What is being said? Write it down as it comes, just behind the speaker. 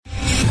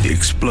the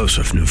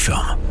explosive new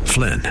film,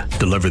 Flynn,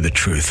 Deliver the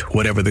Truth,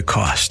 Whatever the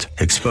Cost,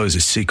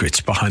 exposes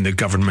secrets behind the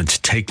government's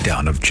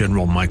takedown of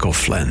General Michael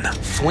Flynn.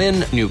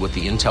 Flynn knew what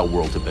the intel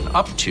world had been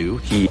up to.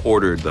 He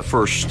ordered the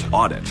first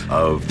audit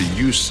of the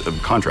use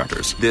of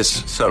contractors.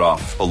 This set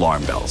off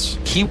alarm bells.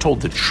 He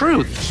told the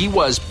truth. He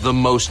was the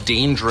most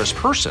dangerous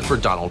person for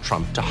Donald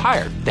Trump to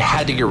hire. They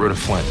had to get rid of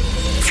Flynn.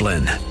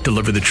 Flynn,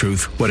 Deliver the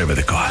Truth, Whatever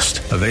the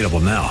Cost. Available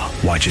now.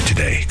 Watch it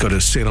today. Go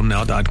to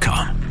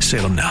salemnow.com.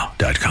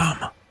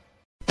 salemnow.com.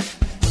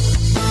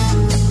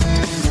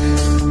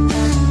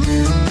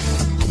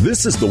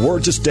 This is the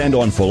Word to Stand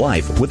On for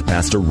Life with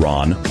Pastor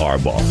Ron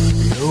Arbaugh.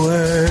 Your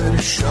word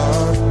is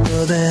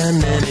sharper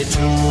than any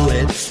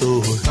two-edged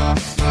sword,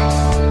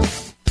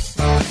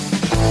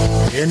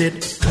 and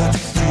it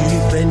cuts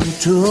deep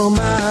into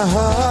my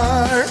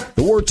heart.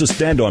 The Word to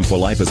Stand On for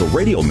Life is a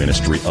radio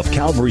ministry of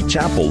Calvary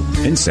Chapel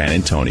in San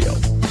Antonio.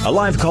 A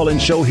live call-in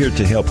show here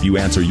to help you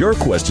answer your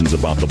questions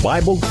about the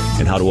Bible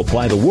and how to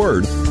apply the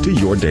Word to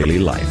your daily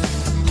life.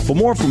 For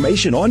more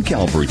information on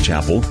Calvary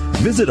Chapel,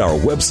 visit our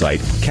website,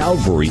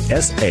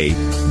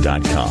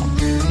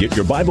 calvarysa.com. Get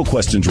your Bible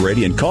questions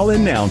ready and call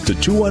in now to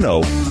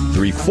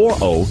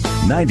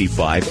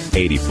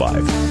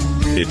 210-340-9585.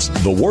 It's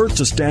The Word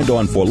to Stand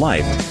On for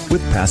Life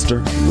with Pastor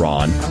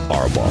Ron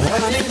Arbaugh.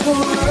 I need the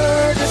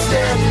word to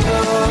stand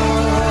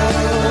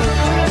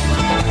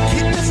on.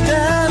 Keep us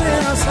down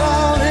in a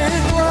solid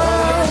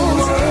ground.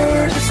 The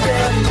word to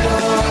stand on.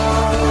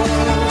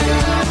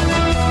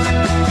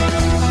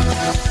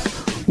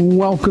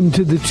 Welcome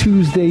to the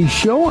Tuesday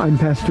show. I'm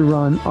Pastor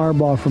Ron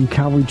Arbaugh from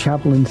Calvary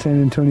Chapel in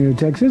San Antonio,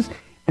 Texas,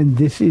 and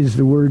this is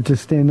The Word to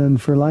Stand On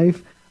for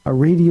Life, a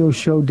radio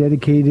show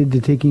dedicated to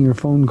taking your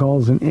phone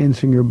calls and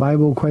answering your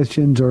Bible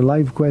questions or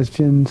life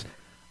questions.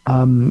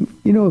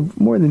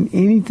 More than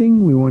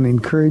anything, we want to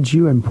encourage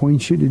you and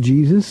point you to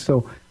Jesus.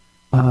 So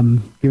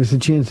give us a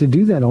chance to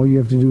do that. All you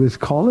have to do is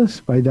call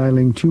us by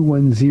dialing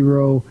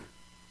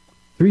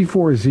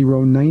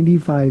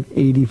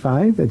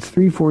 210-340-9585. That's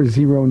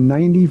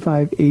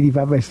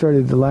 340-9585. I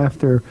started to laugh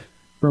there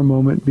for a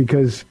moment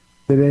because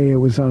today I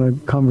was on a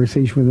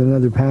conversation with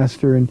another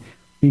pastor, and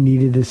he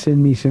needed to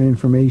send me some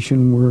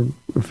information. We're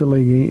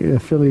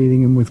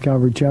affiliating him with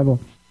Calvary Chapel.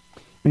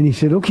 And he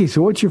said, okay,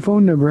 so what's your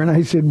phone number? And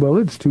I said, well,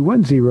 it's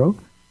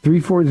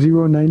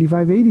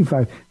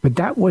 210-340-9585. But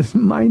that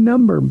wasn't my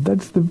number.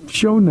 That's the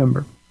show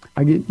number.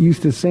 I get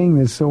used to saying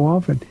this so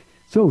often.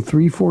 So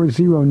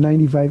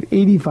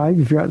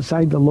 340-9585. If you're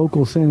outside the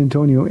local San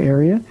Antonio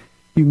area,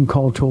 you can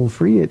call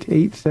toll-free at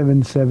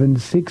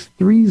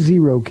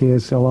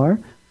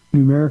 877-630-KSLR.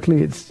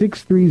 Numerically, it's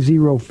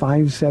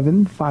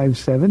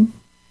 630-5757.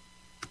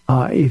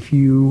 If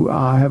you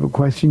have a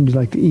question you'd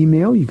like to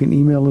email, you can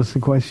email us the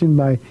question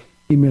by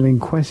emailing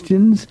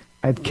questions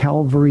at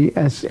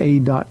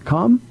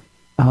calvarysa.com.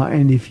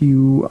 And if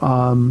you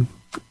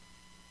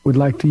would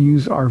like to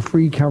use our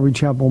free Calvary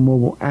Chapel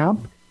mobile app,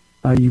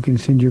 you can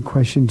send your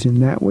questions in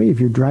that way. If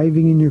you're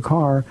driving in your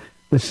car,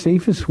 the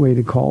safest way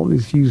to call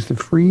is use the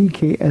free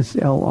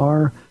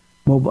KSLR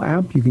mobile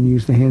app. You can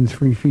use the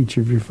hands-free feature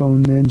of your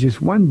phone, then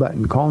just one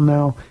button, call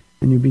now,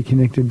 and you'll be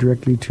connected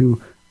directly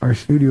to our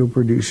studio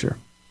producer.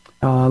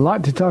 A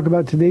lot to talk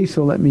about today,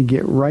 so let me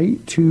get right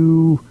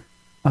to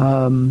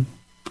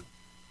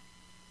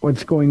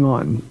what's going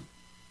on.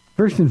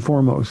 First and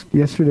foremost,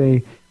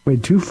 yesterday we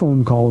had 2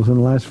 phone calls in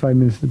the last 5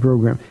 minutes of the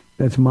program.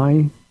 That's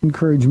my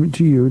encouragement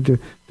to you to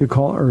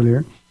call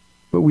earlier.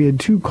 But we had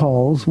 2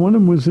 calls. One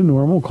of them was a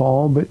normal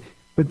call, but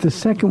the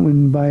second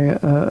one by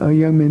a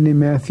young man named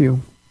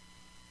Matthew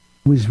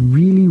was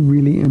really,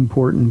 really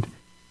important.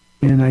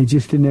 And I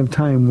just didn't have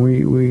time.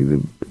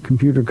 The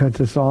computer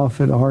cuts us off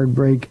at a hard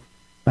break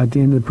at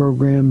the end of the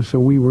program, so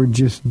we were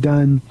just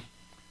done.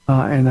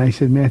 And I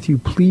said, Matthew,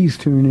 please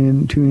tune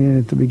in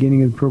at the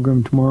beginning of the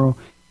program tomorrow,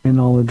 and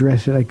I'll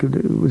address it. I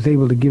was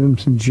able to give him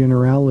some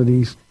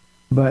generalities,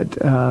 but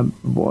I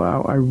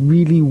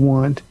really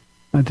want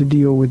to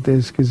deal with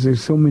this because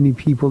there's so many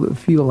people that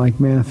feel like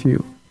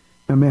Matthew.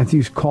 Now,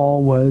 Matthew's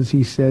call was,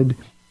 he said,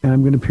 and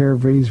I'm going to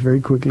paraphrase very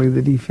quickly,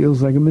 that he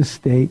feels like a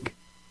mistake,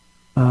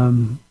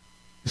 can't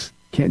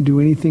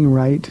do anything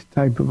right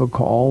type of a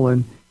call,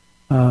 and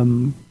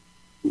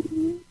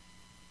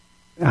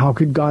how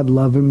could God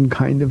love him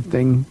kind of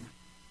thing.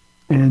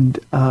 And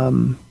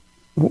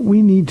what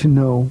we need to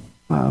know,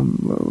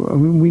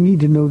 we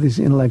need to know this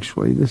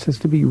intellectually. This has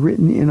to be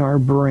written in our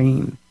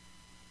brain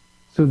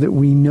so that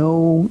we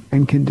know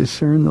and can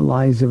discern the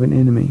lies of an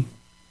enemy.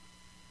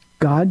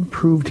 God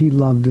proved he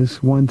loved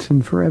us once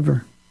and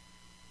forever.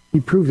 He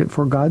proved it.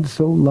 For God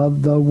so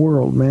loved the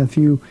world.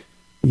 Matthew,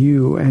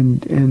 you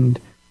and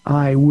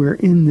I, we're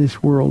in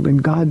this world,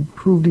 and God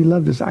proved he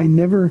loved us. I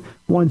never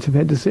once have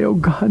had to say, oh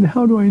God,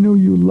 how do I know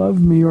you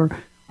love me? Or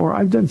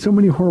I've done so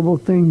many horrible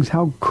things.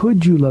 How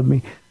could you love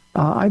me?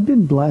 I've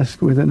been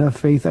blessed with enough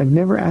faith. I've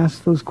never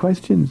asked those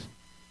questions.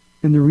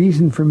 And the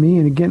reason for me,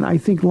 and again, I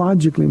think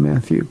logically,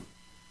 Matthew,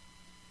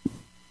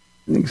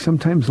 I think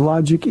sometimes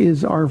logic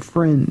is our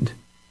friend.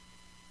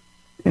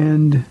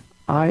 And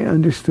I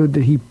understood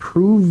that he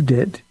proved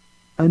it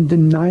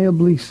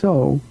undeniably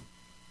so,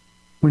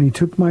 when he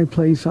took my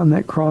place on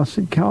that cross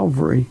at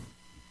Calvary.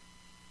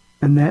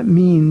 And that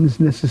means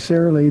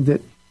necessarily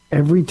that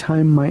every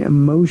time my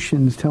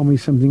emotions tell me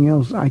something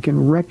else, I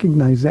can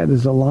recognize that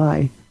as a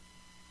lie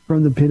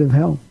from the pit of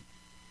hell.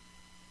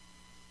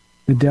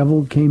 The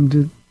devil came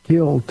to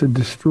kill, to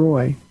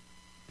destroy,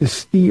 to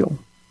steal.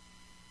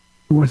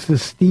 He wants to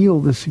steal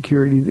the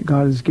security that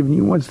God has given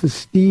you. He wants to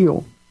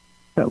steal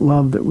that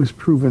love that was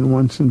proven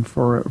once and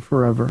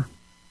forever.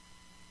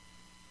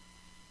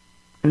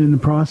 And in the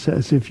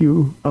process, if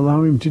you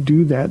allow him to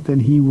do that,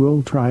 then he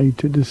will try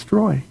to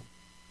destroy,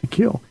 to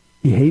kill.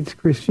 He hates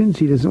Christians.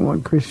 He doesn't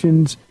want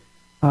Christians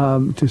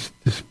to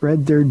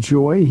spread their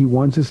joy. He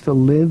wants us to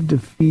live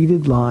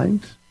defeated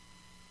lives.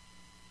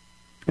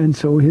 And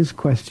so his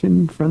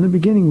question from the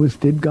beginning was,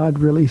 did God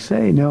really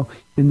say? Now,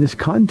 in this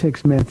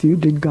context, Matthew,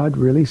 did God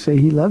really say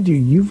he loved you?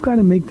 You've got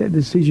to make that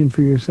decision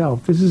for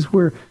yourself. This is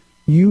where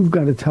you've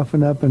got to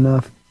toughen up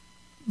enough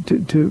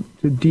to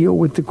deal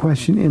with the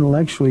question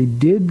intellectually.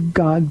 Did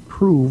God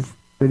prove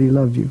that he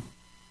loved you?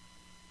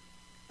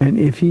 And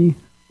if he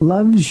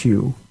loves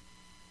you,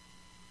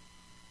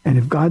 and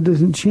if God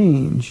doesn't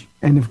change,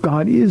 and if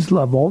God is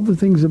love, all the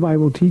things the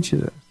Bible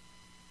teaches us,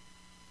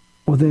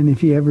 well, then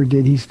if he ever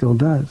did, he still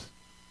does.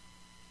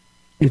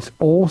 It's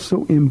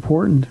also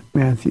important,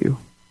 Matthew,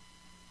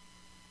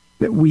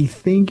 that we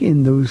think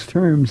in those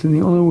terms, and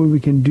the only way we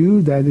can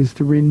do that is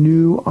to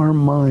renew our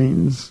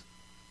minds.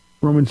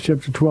 Romans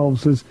chapter 12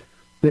 says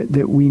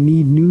that we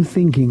need new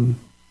thinking,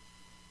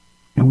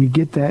 and we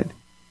get that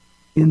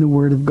in the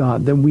Word of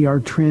God, that we are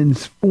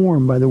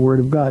transformed by the Word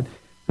of God.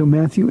 So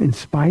Matthew, in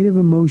spite of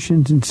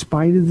emotions, in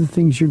spite of the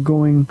things you're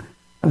going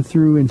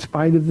through, in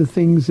spite of the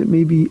things that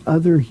maybe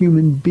other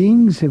human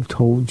beings have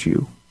told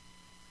you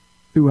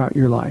throughout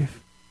your life,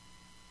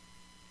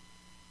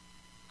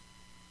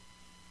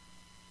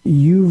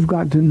 you've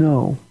got to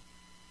know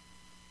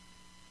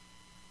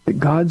that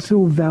God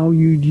so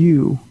valued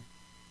you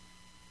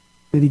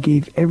that he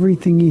gave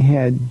everything he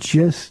had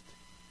just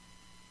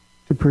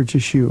to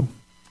purchase you.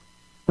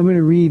 I'm going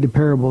to read a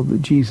parable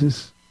that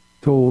Jesus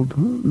told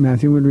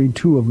Matthew. I'm going to read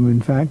two of them,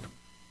 in fact.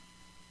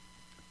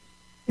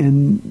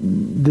 And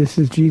this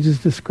is Jesus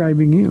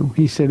describing you.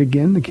 He said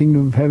again, the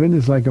kingdom of heaven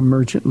is like a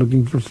merchant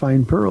looking for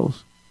fine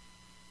pearls.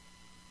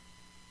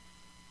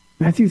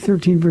 Matthew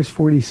 13, verse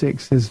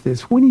 46 says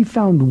this, when he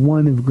found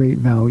one of great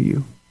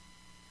value,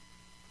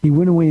 he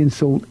went away and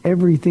sold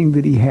everything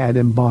that he had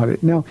and bought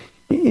it. Now,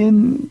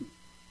 in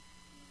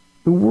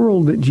the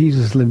world that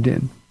Jesus lived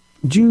in,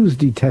 Jews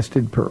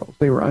detested pearls.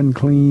 They were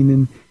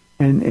unclean,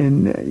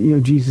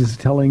 and Jesus is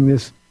telling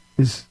this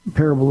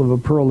parable of a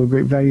pearl of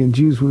great value, and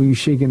Jews will be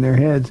shaking their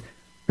heads.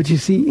 But you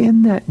see,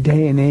 in that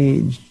day and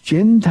age,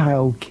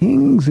 Gentile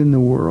kings in the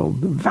world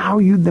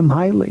valued them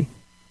highly.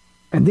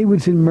 And they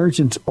would send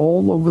merchants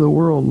all over the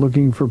world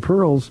looking for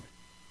pearls.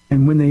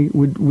 And when they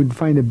would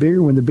find a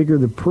bigger one, the bigger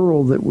the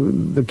pearl that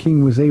the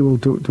king was able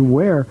to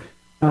wear,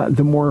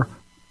 the more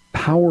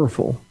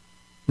powerful,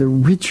 the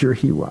richer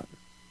he was.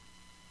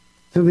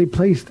 So they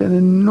placed an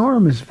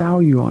enormous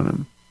value on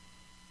him.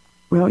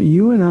 Well,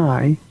 you and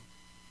I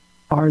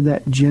are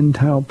that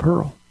Gentile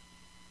pearl.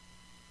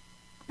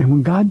 And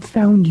when God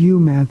found you,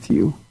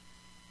 Matthew,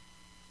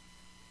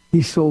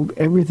 he sold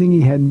everything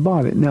he had and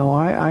bought it. Now,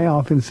 I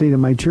often say to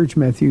my church,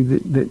 Matthew,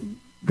 that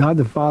God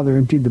the Father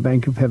emptied the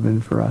bank of heaven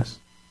for us.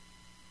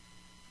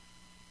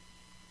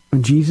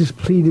 When Jesus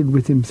pleaded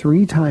with him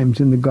 3 times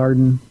in the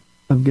Garden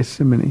of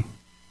Gethsemane,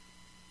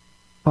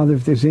 Father,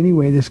 if there's any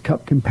way this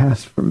cup can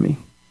pass from me,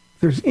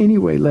 if there's any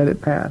way, let it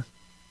pass.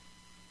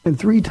 And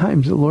 3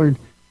 times the Lord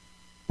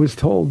was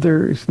told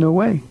there is no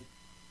way.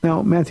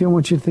 Now, Matthew, I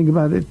want you to think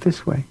about it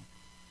this way.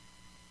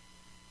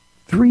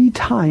 3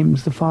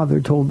 times the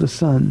Father told the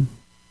Son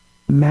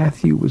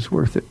Matthew was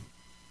worth it.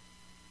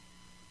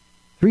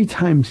 3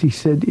 times he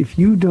said, if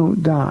you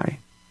don't die,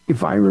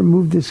 if I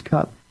remove this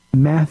cup,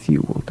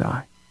 Matthew will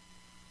die.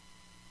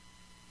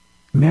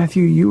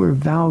 Matthew, you are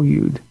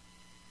valued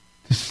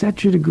to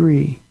such a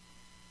degree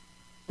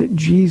that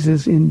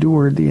Jesus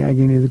endured the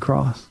agony of the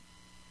cross.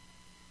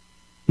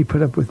 He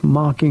put up with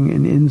mocking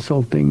and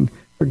insulting.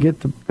 Forget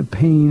the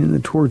pain and the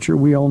torture.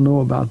 We all know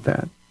about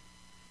that.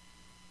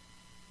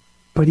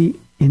 But he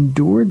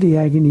endured the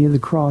agony of the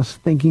cross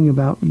thinking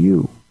about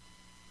you.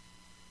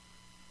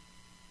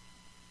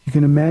 You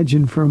can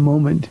imagine for a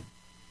moment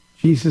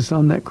Jesus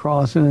on that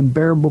cross in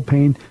unbearable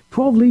pain,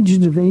 12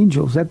 legions of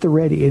angels at the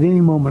ready at any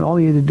moment. All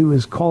he had to do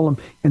is call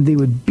them, and they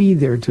would be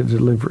there to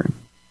deliver him.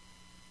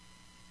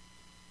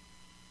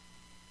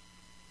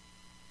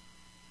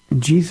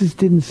 And Jesus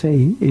didn't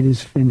say, it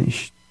is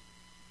finished,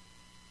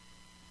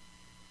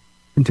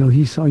 until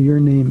he saw your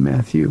name,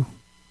 Matthew,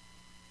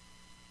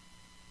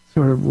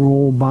 sort of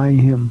roll by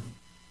him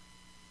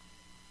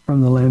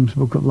from the Lamb's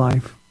Book of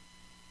Life.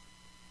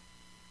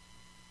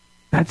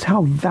 That's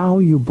how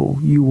valuable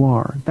you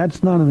are.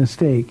 That's not a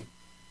mistake.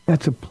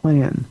 That's a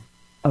plan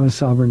of a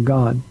sovereign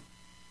God.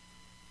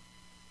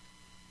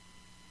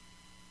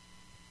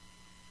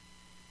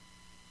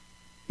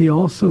 He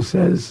also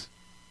says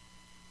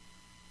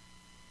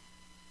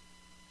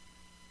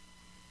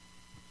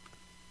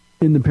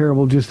In the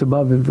parable just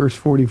above in verse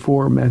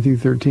 44, Matthew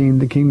 13,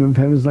 the kingdom of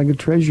heaven is like a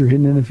treasure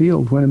hidden in a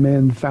field. When a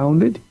man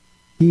found it,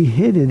 he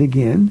hid it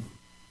again,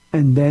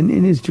 and then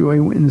in his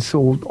joy went and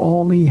sold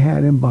all he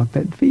had and bought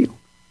that field.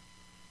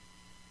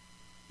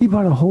 He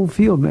bought a whole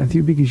field,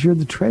 Matthew, because you're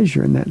the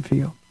treasure in that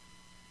field.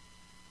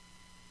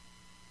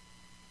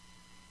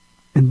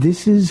 And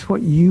this is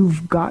what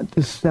you've got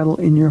to settle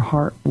in your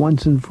heart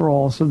once and for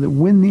all, so that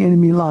when the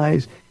enemy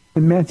lies,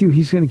 and Matthew,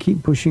 he's going to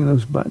keep pushing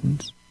those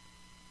buttons.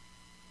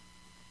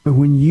 But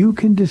when you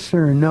can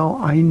discern, no,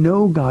 I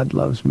know God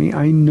loves me.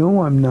 I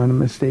know I'm not a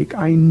mistake.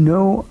 I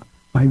know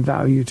my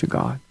value to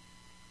God.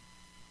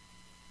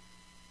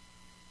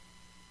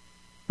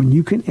 When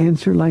you can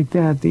answer like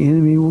that, the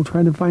enemy will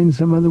try to find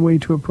some other way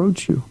to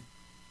approach you.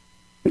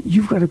 But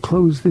you've got to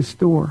close this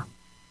door.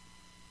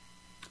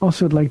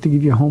 Also, I'd like to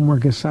give you a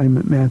homework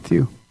assignment,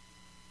 Matthew.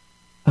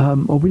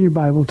 Open your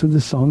Bible to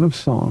the Song of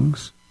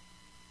Songs.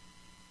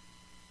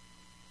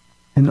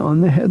 And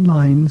on the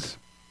headlines,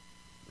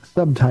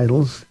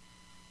 subtitles,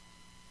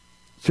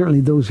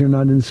 certainly those are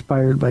not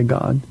inspired by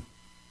God,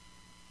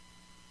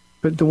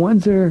 but the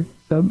ones that are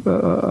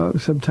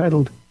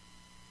subtitled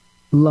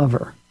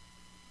Lover,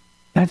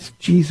 that's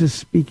Jesus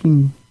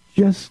speaking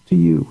just to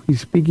you.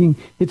 He's speaking,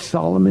 it's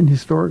Solomon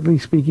historically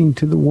speaking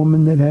to the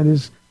woman that had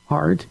his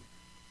heart,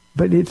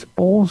 but it's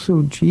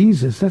also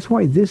Jesus. That's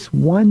why this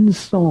one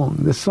song,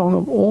 the song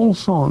of all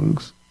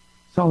songs,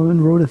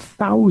 Solomon wrote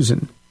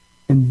 1,000,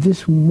 and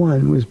this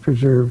one was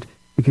preserved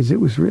because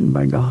it was written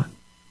by God.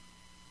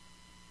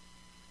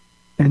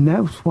 And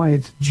that's why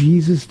it's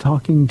Jesus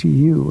talking to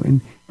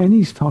you, and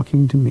he's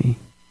talking to me.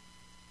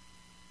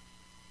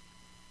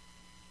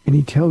 And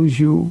he tells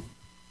you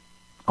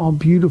how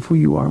beautiful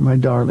you are, my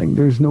darling.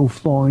 There's no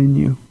flaw in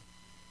you.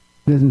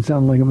 Doesn't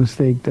sound like a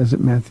mistake, does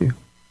it, Matthew?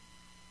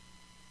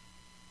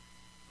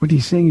 What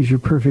he's saying is you're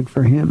perfect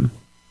for him.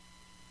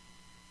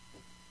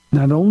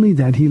 Not only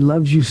that, he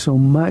loves you so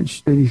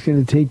much that he's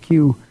going to take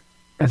you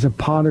as a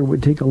potter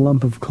would take a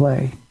lump of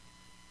clay.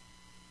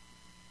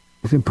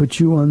 He's going to put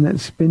you on that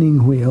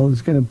spinning wheel.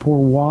 He's going to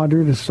pour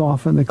water to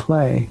soften the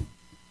clay.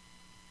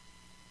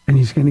 And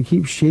he's going to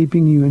keep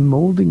shaping you and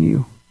molding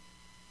you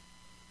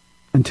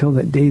until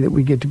that day that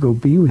we get to go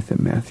be with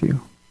him, Matthew.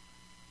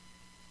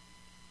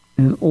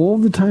 And all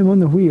the time on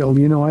the wheel,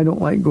 you know, I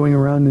don't like going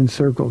around in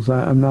circles.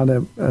 I'm not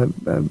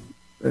a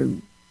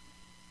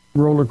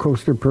roller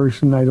coaster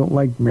person. I don't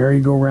like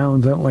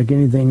merry-go-rounds. I don't like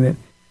anything that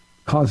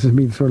causes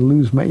me to sort of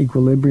lose my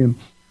equilibrium.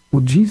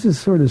 Well, Jesus,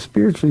 sort of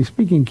spiritually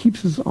speaking,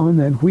 keeps us on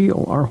that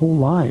wheel our whole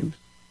lives.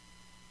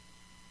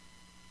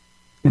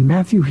 And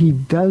Matthew, he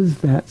does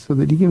that so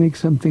that he can make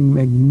something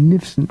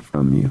magnificent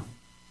from you.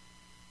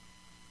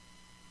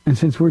 And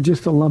since we're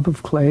just a lump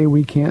of clay,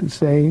 we can't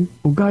say,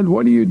 "Oh God,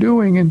 what are you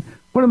doing? And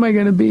what am I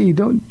going to be?"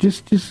 Don't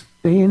just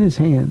stay in his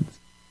hands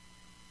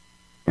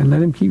and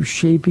let him keep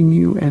shaping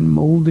you and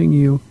molding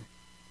you.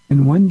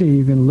 And one day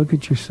you're going to look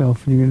at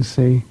yourself and you're going to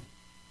say,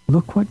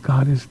 "Look what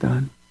God has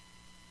done."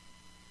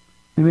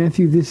 And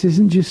Matthew, this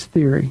isn't just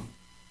theory.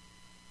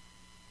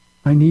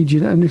 I need you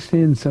to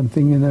understand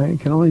something, and I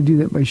can only do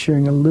that by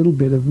sharing a little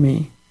bit of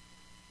me.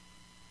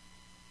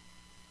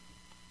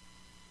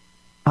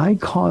 I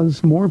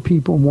caused more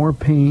people more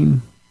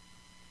pain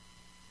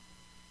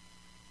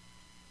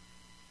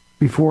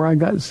before I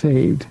got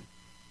saved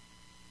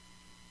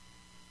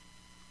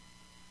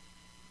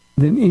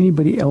than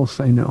anybody else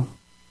I know.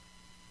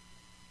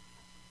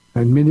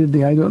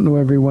 Admittedly, I don't know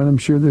everyone. I'm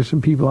sure there's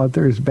some people out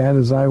there as bad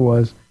as I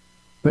was,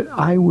 but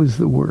I was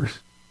the worst.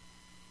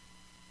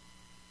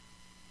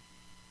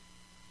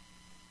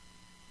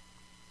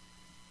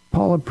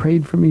 Paula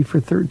prayed for me for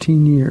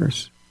 13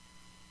 years.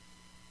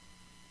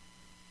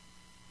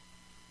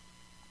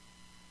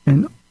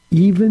 And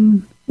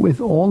even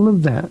with all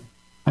of that,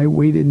 I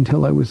waited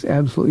until I was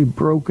absolutely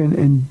broken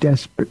and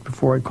desperate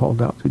before I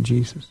called out to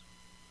Jesus.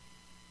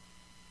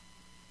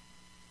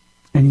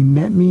 And he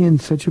met me in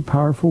such a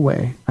powerful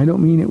way. I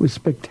don't mean it was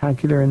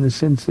spectacular in the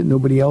sense that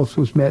nobody else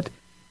was met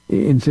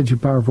in such a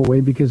powerful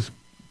way, because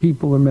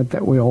people are met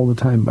that way all the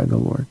time by the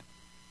Lord.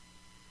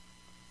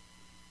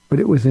 But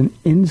it was an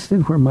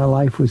instant where my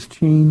life was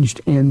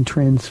changed and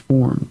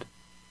transformed.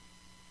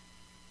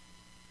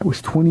 That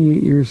was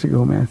 28 years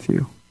ago,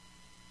 Matthew.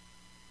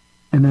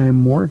 And I am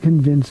more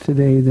convinced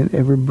today than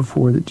ever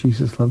before that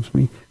Jesus loves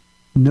me.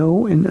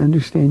 Know and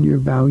understand your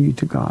value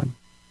to God.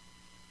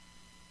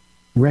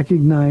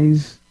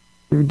 Recognize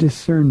your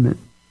discernment,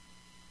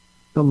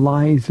 the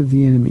lies of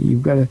the enemy.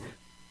 You've got to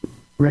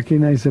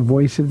recognize the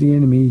voice of the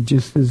enemy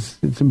just as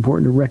it's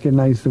important to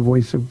recognize the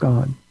voice of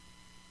God.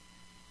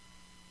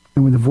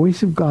 And when the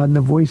voice of God and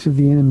the voice of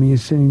the enemy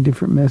is sending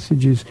different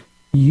messages,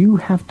 you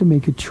have to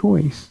make a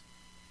choice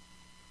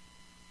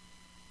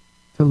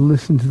to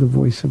listen to the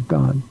voice of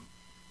God.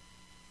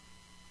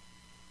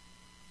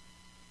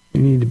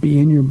 You need to be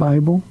in your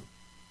Bible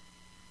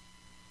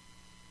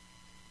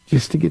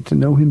just to get to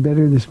know him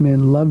better. This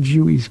man loves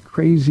you. He's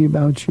crazy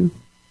about you.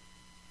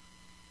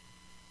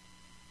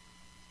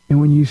 And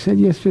when you said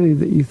yesterday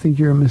that you think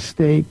you're a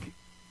mistake,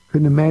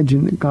 couldn't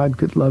imagine that God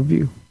could love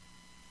you.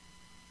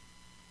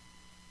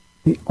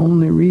 The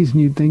only reason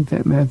you'd think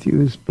that,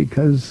 Matthew, is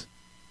because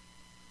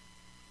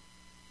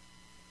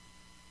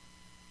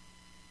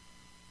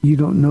you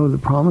don't know the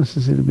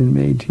promises that have been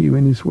made to you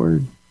in His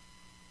Word.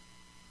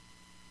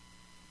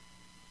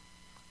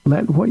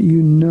 Let what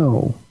you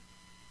know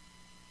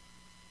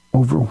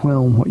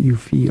overwhelm what you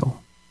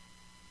feel.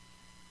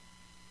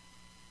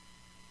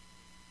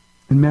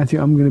 And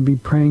Matthew, I'm going to be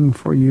praying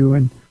for you,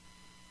 and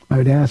I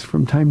would ask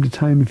from time to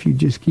time if you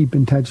just keep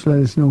in touch, let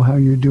us know how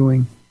you're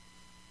doing.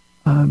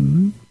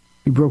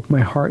 You broke my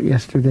heart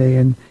yesterday,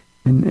 and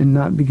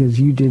not because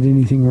you did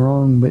anything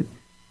wrong,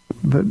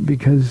 but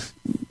because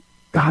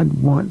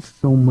God wants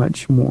so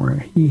much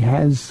more. He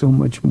has so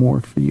much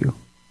more for you.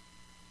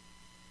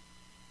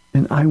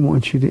 And I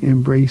want you to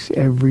embrace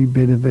every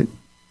bit of it.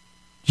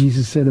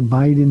 Jesus said,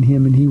 abide in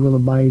Him and He will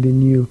abide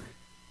in you.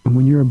 And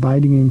when you're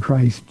abiding in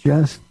Christ,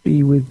 just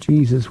be with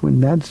Jesus.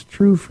 When that's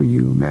true for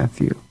you,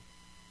 Matthew,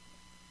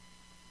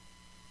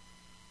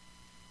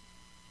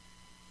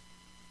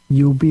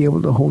 you'll be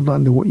able to hold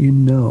on to what you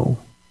know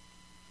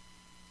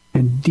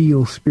and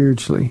deal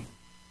spiritually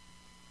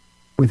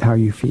with how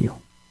you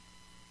feel.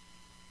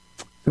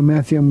 So,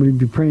 Matthew, I'm going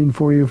to be praying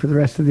for you. For the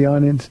rest of the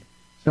audience,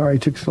 sorry I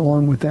took so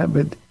long with that,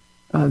 but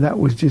that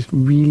was just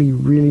really,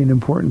 really an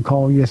important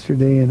call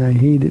yesterday, and I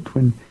hate it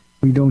when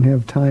we don't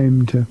have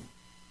time to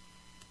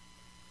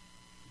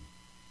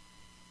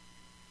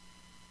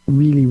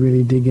really,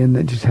 really dig in.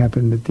 That just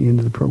happened at the end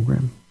of the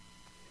program.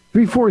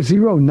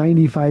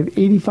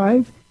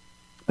 340-9585.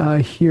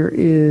 Here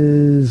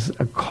is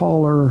a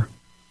caller,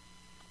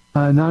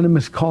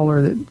 anonymous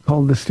caller that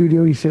called the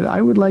studio. He said,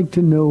 I would like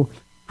to know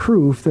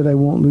proof that I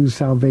won't lose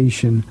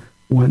salvation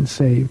once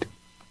saved.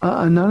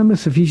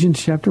 Anonymous,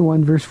 Ephesians chapter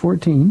 1, verse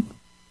 14.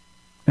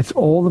 That's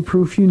all the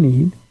proof you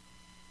need.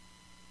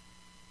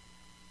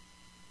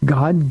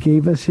 God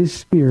gave us His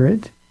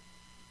Spirit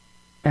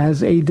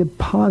as a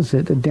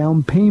deposit, a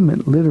down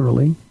payment,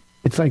 literally.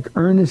 It's like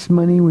earnest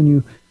money when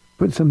you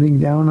put something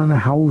down on a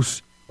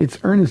house. It's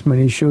earnest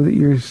money to show that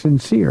you're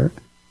sincere.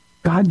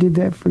 God did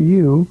that for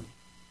you,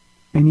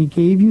 and He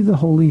gave you the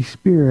Holy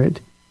Spirit,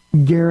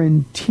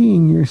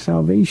 guaranteeing your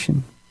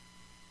salvation.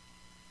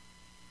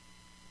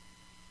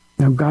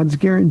 Now, God's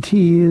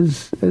guarantee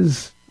is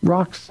as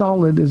rock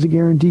solid as a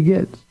guarantee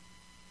gets.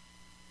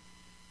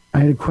 I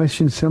had a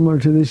question similar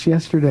to this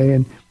yesterday,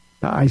 and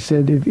I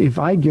said, if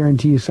I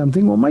guarantee you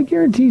something, well, my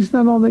guarantee is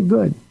not all that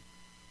good.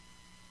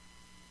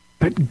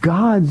 But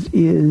God's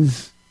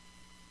is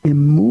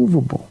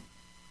immovable.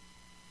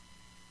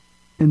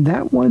 And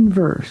that one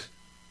verse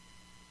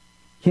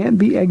can't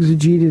be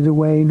exegeted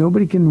away.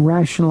 Nobody can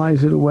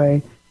rationalize it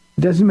away.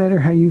 It doesn't matter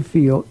how you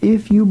feel.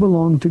 If you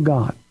belong to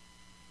God,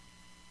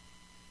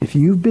 if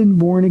you've been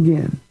born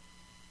again,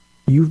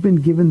 you've been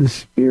given the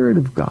Spirit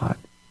of God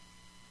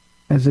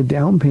as a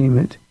down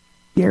payment,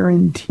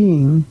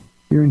 guaranteeing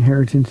your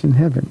inheritance in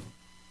heaven.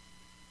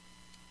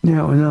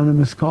 Now,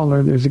 anonymous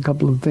caller, there's a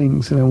couple of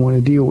things that I want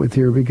to deal with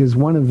here, because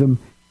one of them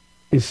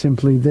is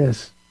simply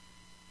this.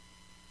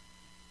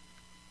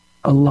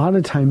 A lot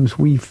of times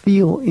we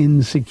feel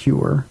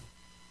insecure,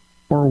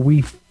 or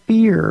we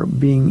fear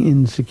being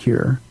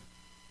insecure,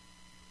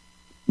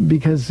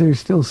 because there's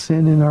still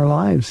sin in our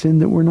lives, sin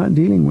that we're not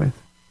dealing with.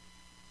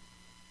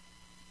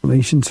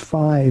 Galatians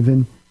 5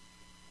 and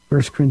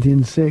 1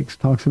 Corinthians 6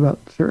 talks about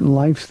certain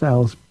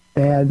lifestyles,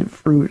 bad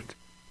fruit.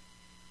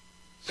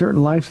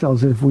 Certain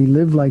lifestyles that if we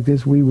live like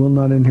this, we will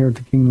not inherit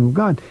the kingdom of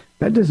God.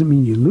 That doesn't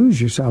mean you lose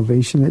your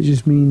salvation. That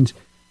just means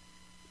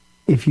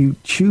if you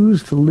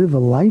choose to live a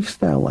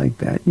lifestyle like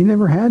that, you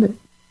never had it.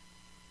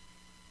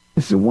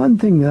 It's the one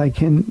thing that I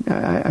can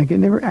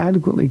never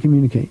adequately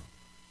communicate.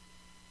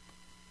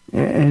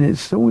 And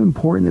it's so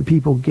important that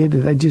people get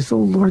it. I just, oh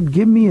Lord,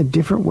 give me a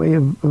different way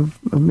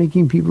of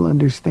making people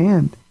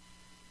understand.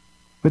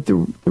 But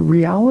the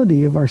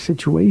reality of our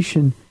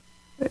situation,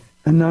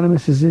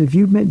 Anonymous, is that if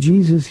you've met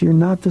Jesus, you're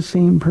not the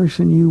same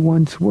person you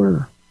once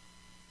were.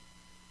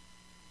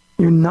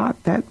 You're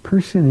not that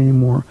person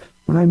anymore.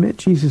 When I met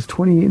Jesus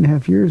 28 and a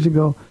half years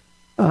ago,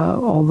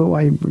 although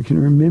I can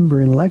remember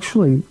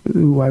intellectually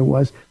who I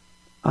was,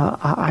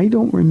 I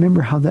don't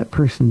remember how that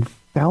person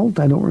felt.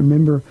 I don't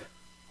remember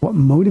what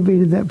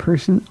motivated that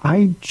person.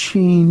 I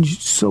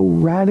changed so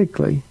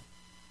radically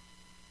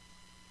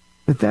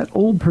that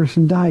old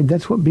person died.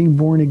 That's what being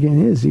born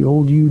again is. The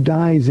old you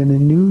dies and a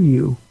new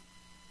you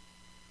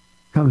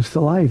comes to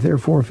life.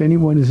 Therefore, if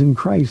anyone is in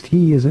Christ,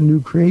 he is a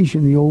new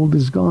creation. The old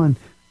is gone.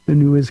 The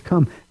new has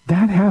come.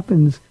 That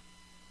happens,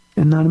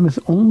 Anonymous,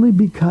 only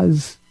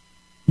because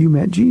you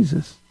met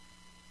Jesus.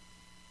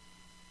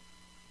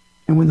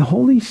 And when the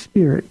Holy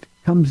Spirit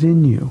comes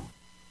in you,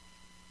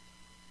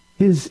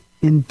 His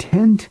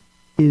intent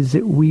is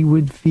that we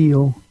would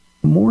feel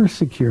more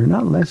secure,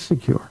 not less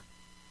secure.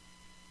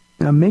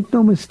 Now, make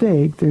no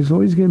mistake, there's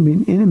always going to be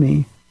an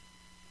enemy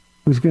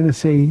who's going to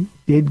say,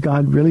 did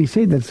God really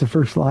say? That's the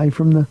first lie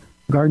from the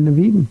Garden of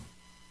Eden.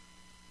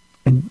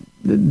 And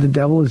the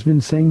devil has been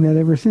saying that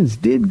ever since.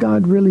 Did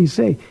God really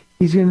say?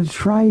 He's going to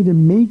try to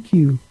make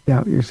you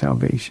doubt your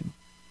salvation.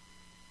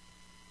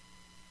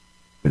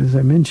 But But as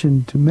I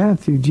mentioned to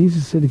Matthew,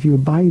 Jesus said, if you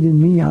abide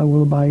in me, I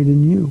will abide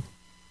in you.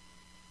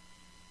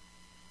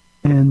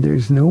 And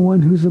there's no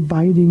one who's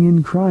abiding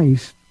in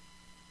Christ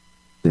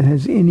that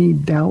has any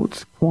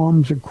doubts,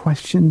 qualms, or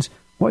questions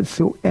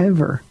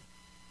whatsoever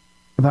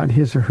about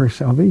his or her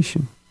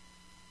salvation.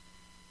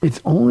 It's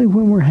only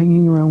when we're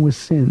hanging around with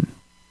sin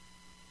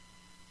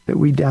that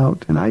we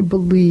doubt. And I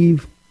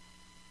believe,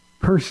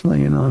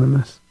 personally,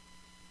 Anonymous,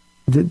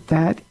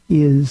 that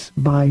is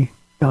by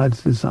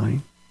God's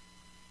design.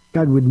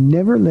 God would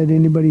never let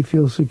anybody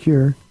feel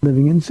secure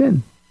living in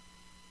sin,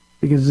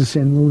 because the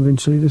sin will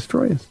eventually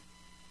destroy us.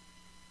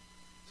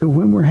 So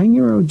when we're hanging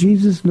around with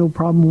Jesus, no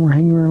problem. When we're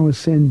hanging around with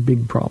sin,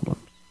 big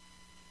problems.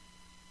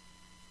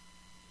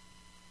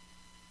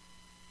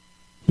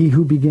 He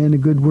who began a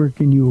good work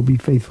in you will be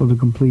faithful to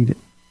complete it.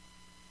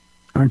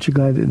 Aren't you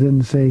glad it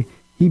didn't say,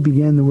 he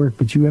began the work,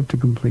 but you have to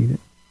complete it?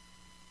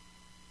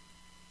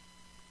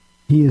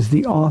 He is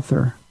the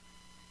author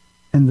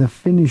and the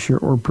finisher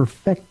or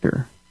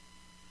perfecter,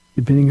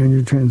 depending on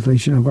your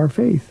translation, of our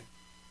faith.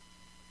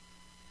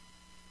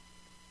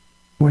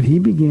 What he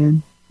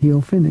began, he'll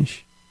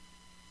finish.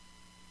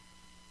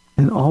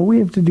 And all we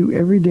have to do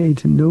every day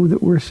to know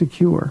that we're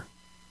secure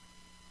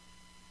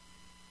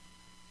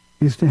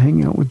is to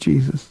hang out with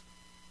Jesus.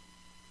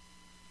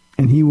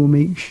 And he will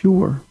make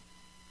sure,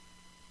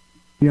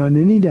 beyond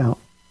any doubt,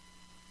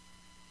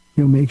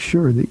 he'll make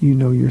sure that you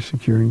know you're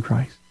secure in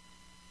Christ.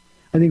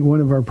 I think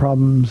one of our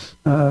problems,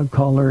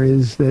 caller,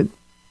 is that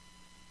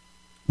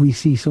we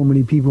see so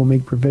many people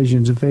make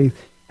professions of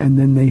faith and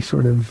then they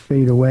sort of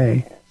fade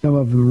away. Some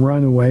of them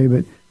run away,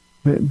 but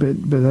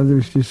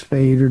others just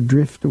fade or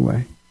drift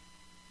away.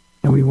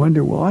 And we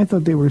wonder, well, I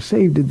thought they were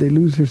saved. Did they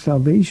lose their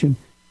salvation?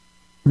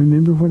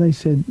 Remember what I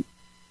said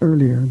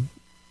earlier.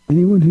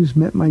 Anyone who's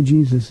met my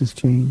Jesus has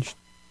changed.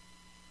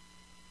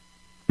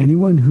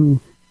 Anyone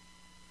who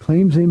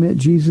claims they met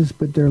Jesus,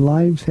 but their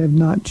lives have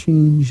not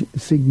changed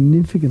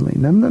significantly.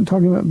 And I'm not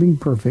talking about being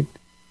perfect.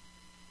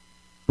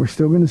 We're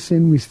still going to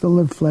sin. We still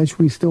have flesh.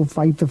 We still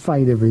fight the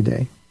fight every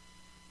day.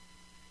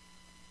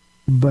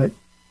 But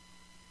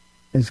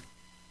as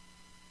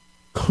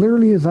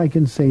clearly as I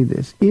can say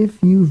this,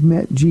 if you've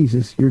met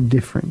Jesus, you're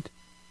different.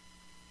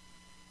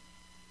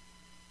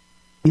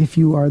 If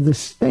you are the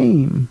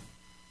same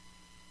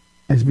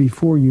as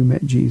before you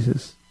met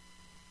Jesus,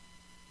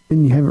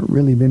 then you haven't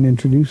really been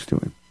introduced to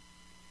him.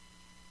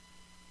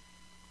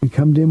 We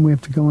come to him, we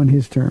have to go on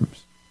his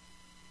terms.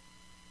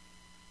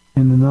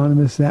 And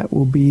Anonymous, that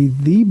will be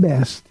the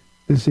best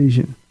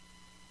decision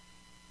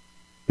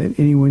that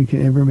anyone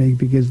can ever make,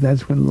 because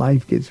that's when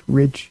life gets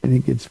rich and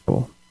it gets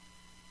full.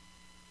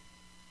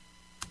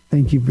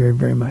 Thank you very,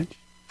 very much.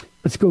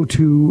 Let's go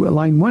to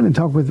line 1 and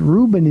talk with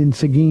Reuben in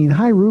Seguin.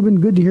 Hi, Reuben.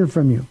 Good to hear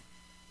from you.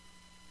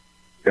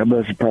 God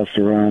bless you,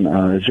 Pastor Ron.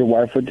 Is your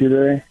wife with you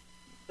today?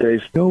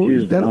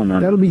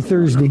 That'll be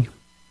Thursday.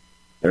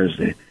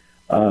 Thursday.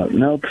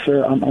 No,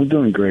 sir, I'm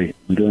doing great.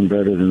 I'm doing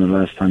better than the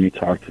last time you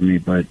talked to me.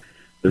 But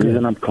the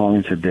reason I'm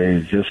calling today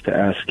is just to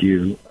ask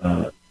you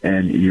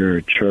and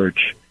your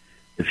church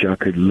if y'all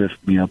could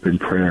lift me up in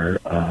prayer.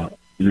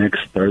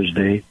 Next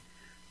Thursday,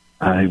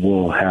 I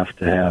will have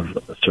to have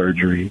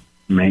surgery,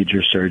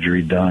 major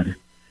surgery done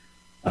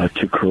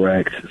to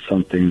correct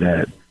something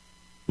that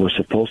was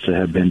supposed to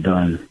have been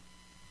done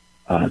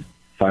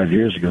 5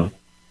 years ago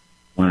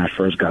when I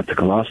first got the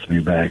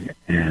colostomy bag.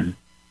 And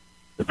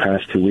the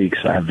past 2 weeks,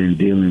 I've been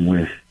dealing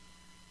with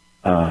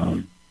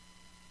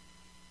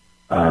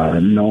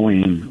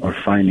knowing or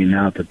finding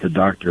out that the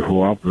doctor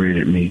who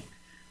operated me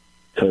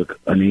took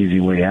an easy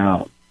way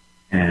out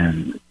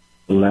and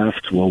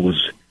left what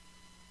was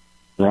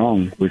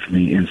wrong with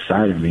me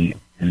inside of me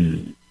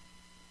and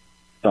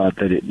thought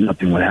that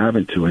nothing would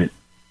happen to it.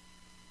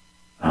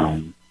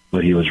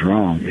 But he was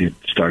wrong. It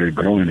started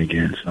growing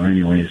again. So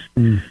anyways,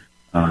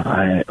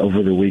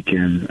 over the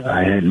weekend,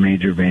 I had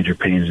major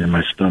pains in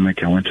my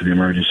stomach. I went to the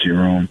emergency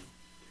room.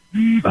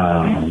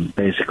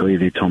 Basically,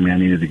 they told me I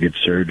needed to get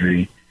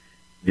surgery.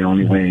 The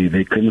only way,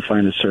 they couldn't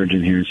find a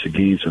surgeon here in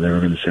Seguin, so they were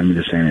going to send me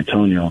to San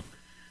Antonio,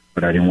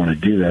 but I didn't want to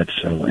do that.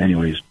 So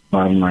anyways,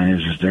 bottom line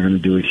is they're going to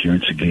do it here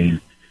in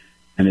Seguin,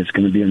 and it's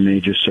going to be a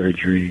major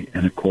surgery.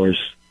 And of course,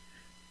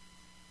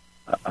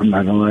 I'm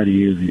not going to lie to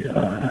you,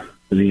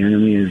 the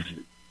enemy is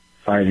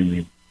fighting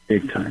me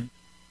big time.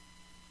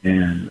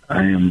 And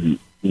I am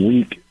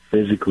weak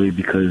physically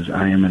because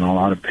I am in a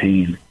lot of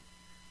pain.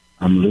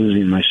 I'm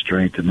losing my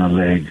strength in my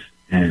legs,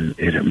 and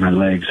my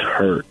legs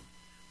hurt.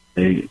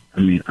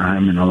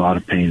 I'm in a lot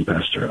of pain,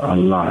 Pastor, a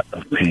lot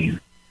of pain.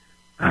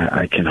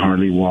 I can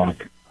hardly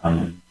walk.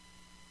 I'm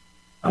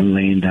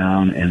laying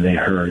down, and they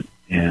hurt.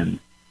 And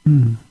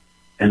then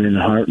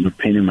the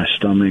pain in my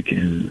stomach,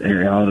 and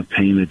all the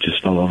pain that's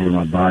just all over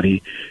my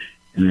body.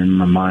 And then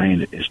my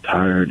mind is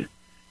tired,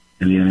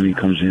 and the enemy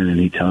comes in, and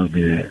he tells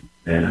me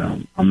that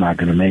I'm not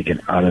going to make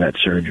it out of that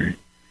surgery,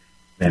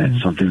 that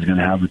something's going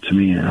to happen to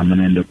me, and I'm going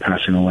to end up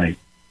passing away.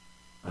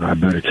 I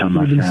better tell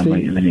my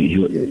family. And then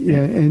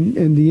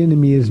and the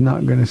enemy is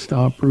not going to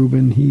stop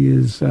Reuben. He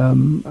is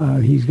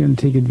he's going to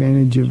take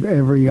advantage of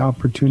every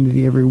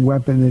opportunity, every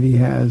weapon that he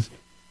has.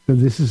 So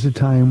this is a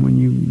time when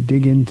you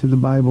dig into the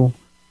Bible,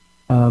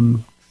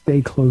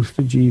 stay close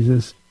to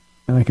Jesus,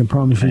 and I can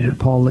promise you that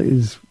Paula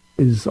is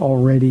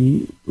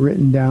already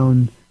written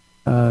down.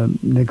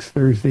 Next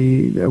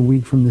Thursday, a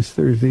week from this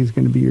Thursday, is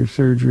going to be your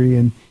surgery,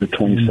 and the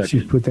 22nd. And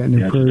she's put that in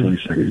her prayer.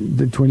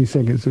 The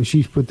 22nd. So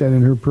she's put that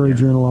in her prayer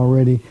journal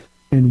already,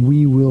 and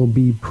we will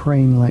be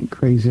praying like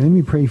crazy. Let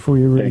me pray for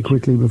you really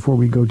quickly before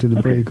we go to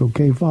the break.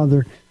 Okay,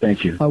 Father.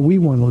 Thank you. We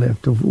want to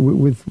lift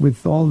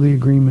with all the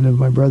agreement of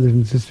my brothers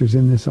and sisters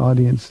in this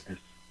audience,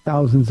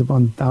 thousands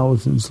upon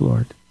thousands,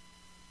 Lord.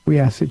 We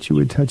ask that you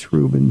would touch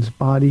Reuben's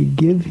body,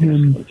 give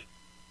him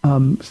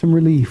some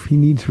relief. He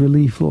needs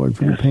relief, Lord,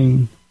 from the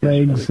pain.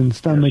 Legs and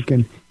stomach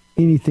and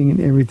anything and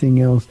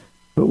everything else,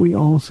 but we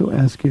also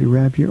ask you to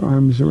wrap your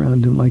arms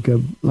around him like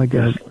a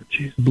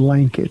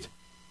blanket,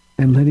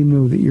 and let him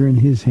know that you're in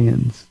his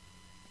hands.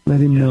 Let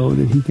him know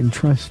that he can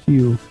trust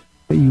you,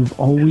 that you've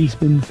always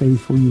been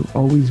faithful, you've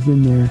always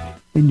been there,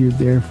 and you're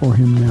there for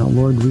him now.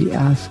 Lord, we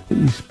ask that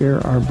you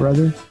spare our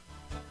brother.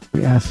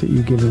 We ask that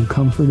you give him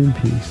comfort and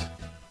peace,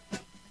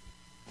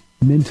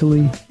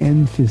 mentally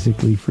and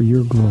physically, for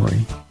your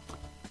glory.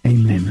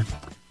 Amen.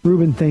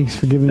 Reuben, thanks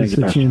for giving us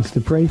a chance to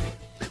pray.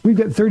 We've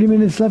got 30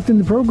 minutes left in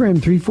the program,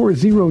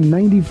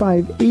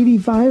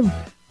 340-9585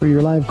 for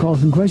your live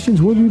calls and questions.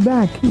 We'll be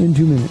back in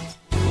 2 minutes.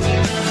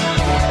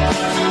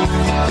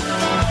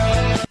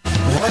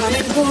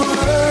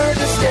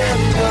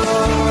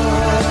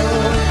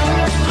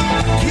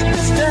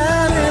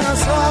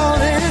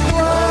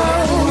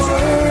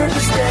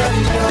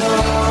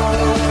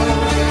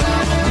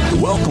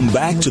 Welcome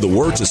back to the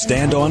Word to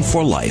Stand On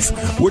for Life.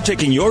 We're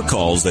taking your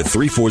calls at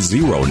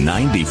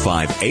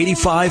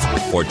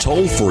 340-9585 or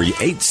toll free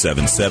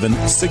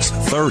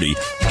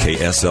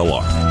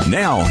 877-630-KSLR.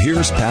 Now,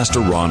 here's Pastor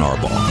Ron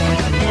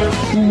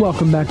Arbaugh.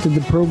 Welcome back to the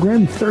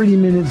program. 30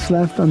 minutes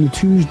left on the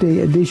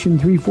Tuesday edition,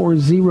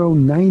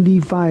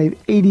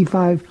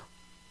 340-9585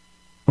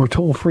 or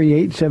toll free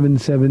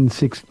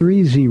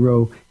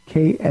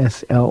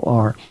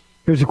 877-630-KSLR.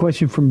 Here's a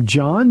question from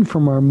John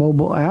from our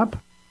mobile app.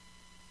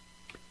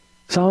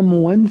 Psalm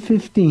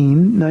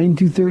 115,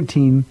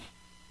 9-13,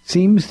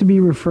 seems to be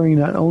referring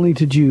not only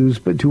to Jews,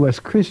 but to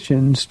us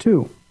Christians,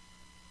 too.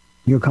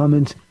 Your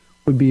comments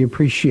would be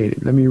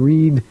appreciated. Let me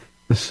read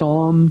the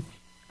psalm,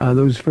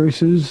 those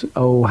verses.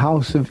 O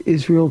house of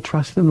Israel,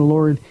 trust in the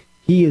Lord.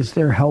 He is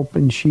their help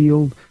and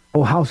shield.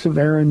 O house of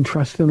Aaron,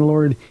 trust in the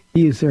Lord.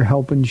 He is their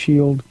help and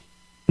shield.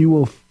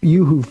 You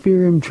who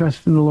fear him,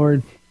 trust in the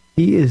Lord.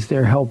 He is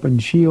their help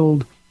and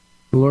shield.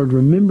 The Lord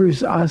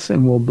remembers us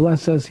and will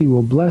bless us. He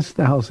will bless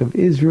the house of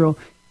Israel.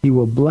 He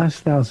will bless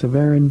the house of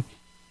Aaron.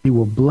 He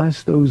will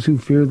bless those who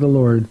fear the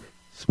Lord,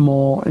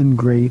 small and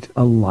great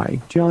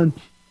alike. John,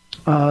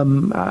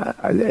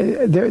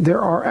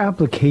 there are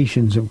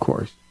applications, of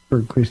course,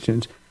 for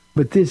Christians,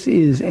 but this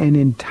is an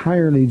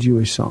entirely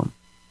Jewish psalm.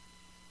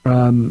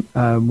 When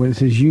it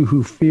says, you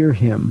who fear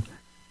him,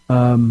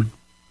 or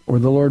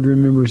the Lord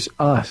remembers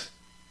us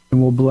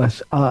and will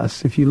bless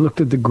us. If you looked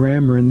at the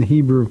grammar in the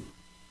Hebrew,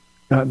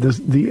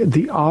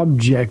 the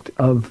object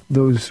of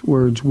those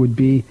words would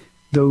be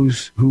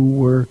those who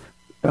were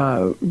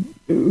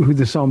who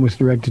the psalm was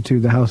directed to,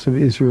 the house of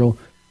Israel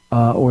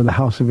or the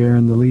house of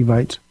Aaron, the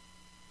Levites.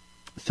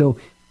 So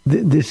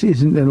this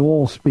isn't at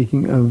all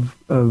speaking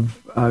of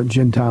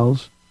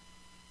Gentiles,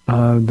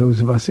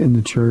 those of us in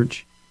the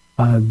church.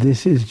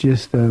 This is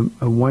just a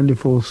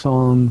wonderful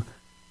song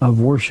of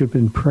worship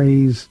and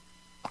praise,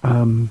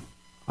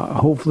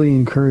 hopefully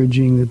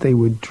encouraging that they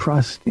would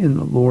trust in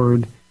the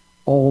Lord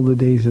all the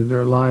days of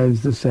their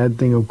lives. The sad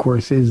thing, of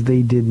course, is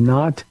they did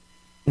not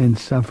and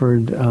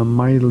suffered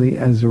mightily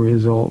as a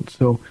result.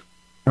 So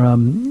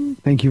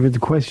thank you for the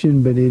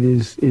question, but it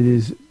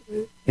is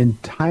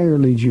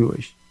entirely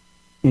Jewish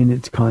in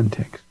its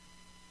context.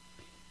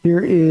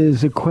 Here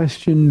is a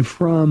question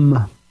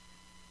from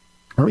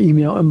our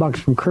email inbox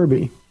from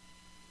Kirby.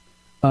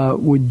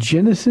 Would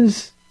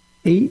Genesis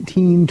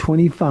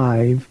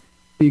 18:25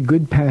 be a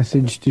good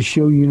passage to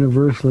show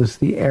universalists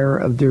the error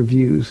of their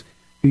views?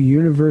 Do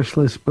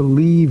universalists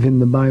believe in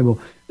the Bible?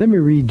 Let me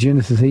read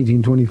Genesis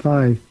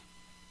 18:25,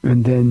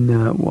 and then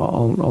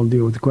I'll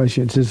deal with the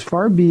question. It says,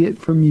 far be it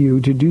from you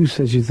to do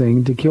such a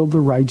thing, to kill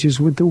the righteous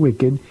with the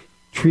wicked,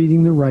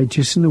 treating the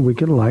righteous and the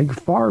wicked alike.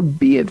 Far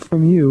be it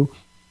from you.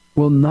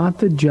 Will not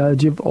the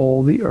judge of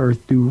all the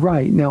earth do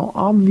right? Now,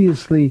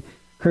 obviously,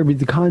 Kirby,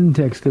 the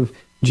context of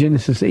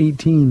Genesis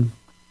 18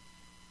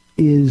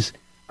 is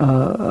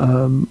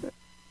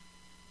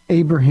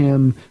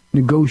Abraham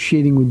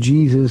negotiating with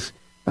Jesus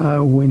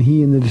when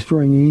he and the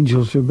destroying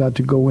angels are about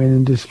to go in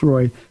and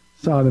destroy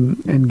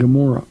Sodom and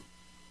Gomorrah.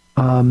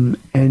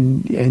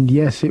 And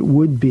yes, it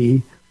would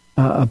be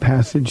a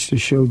passage to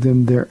show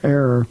them their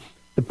error.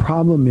 The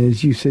problem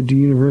is, you said, do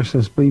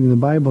universalists believe in the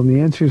Bible? And the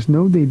answer is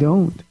no, they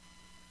don't.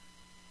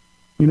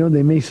 You know,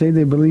 they may say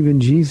they believe in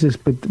Jesus,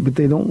 but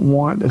they don't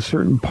want a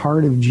certain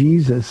part of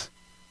Jesus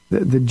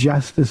the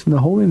justice and the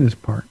holiness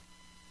part.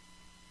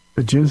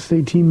 But Genesis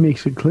 18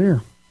 makes it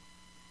clear.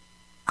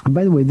 And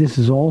by the way, this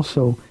is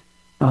also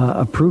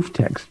a proof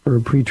text for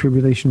a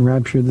pre-tribulation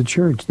rapture of the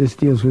church. This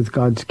deals with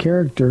God's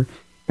character,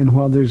 and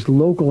while there's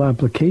local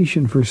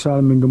application for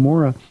Sodom and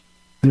Gomorrah,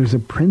 there's a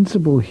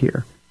principle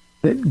here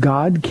that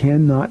God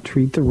cannot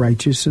treat the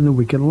righteous and the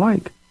wicked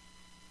alike.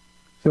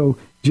 So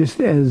just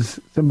as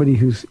somebody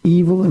who's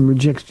evil and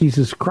rejects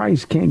Jesus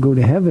Christ can't go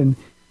to heaven,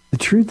 the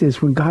truth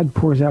is when God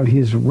pours out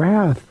his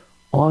wrath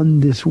on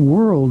this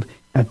world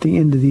at the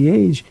end of the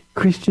age,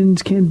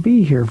 Christians can't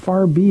be here.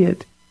 Far be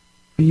it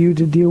for you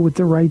to deal with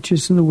the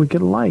righteous and the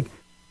wicked alike.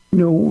 You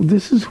know,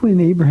 this is when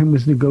Abraham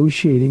was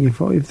negotiating.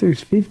 If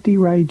there's 50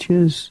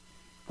 righteous,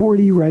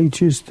 40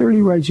 righteous,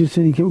 30 righteous,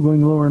 and he kept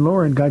going lower and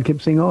lower, and God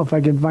kept saying, oh, if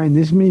I can find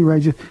this many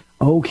righteous,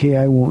 okay,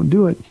 I won't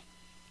do it.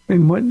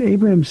 And what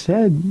Abraham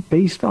said,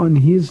 based on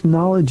his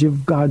knowledge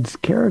of God's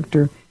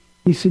character,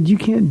 he said, you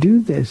can't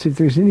do this. If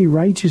there's any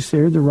righteous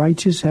there, the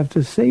righteous have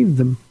to save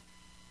them.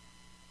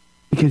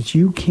 Because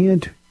you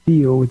can't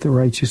deal with the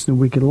righteous and the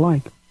wicked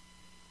alike.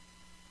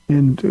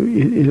 And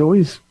it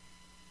always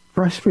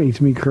frustrates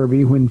me,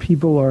 Kirby, when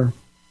people are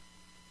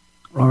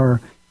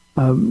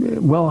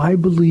well, I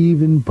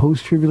believe in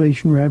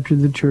post-tribulation rapture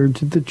of the church,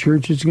 that the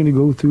church is going to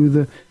go through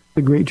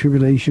the Great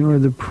Tribulation or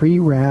the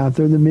pre-wrath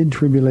or the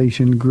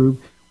mid-tribulation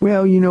group.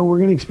 Well, you know, we're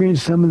going to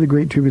experience some of the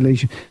Great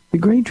Tribulation. The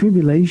Great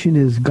Tribulation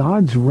is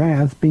God's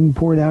wrath being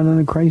poured out on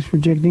a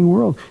Christ-rejecting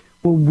world.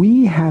 Well,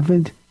 we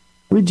haven't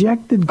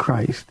rejected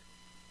Christ.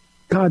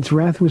 God's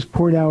wrath was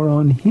poured out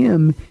on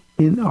him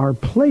in our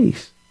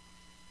place.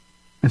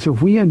 And so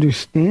if we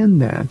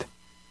understand that,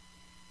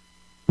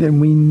 then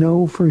we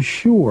know for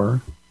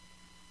sure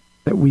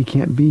that we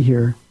can't be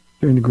here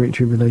during the Great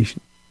Tribulation.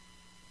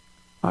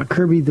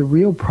 Kirby, the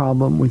real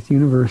problem with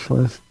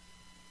universalists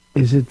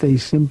is that they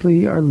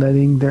simply are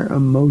letting their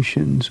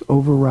emotions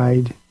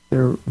override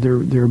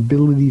their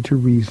ability to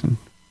reason.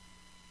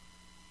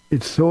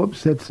 It so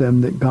upsets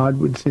them that God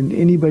would send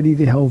anybody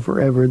to hell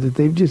forever that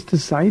they've just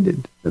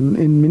decided,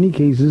 in many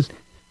cases,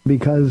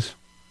 because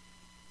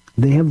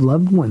they have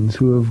loved ones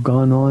who have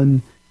gone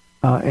on,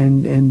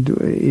 and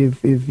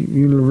if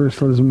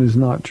universalism is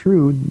not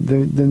true,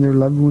 then their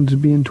loved ones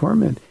would be in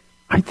torment.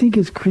 I think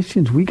as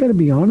Christians, we got to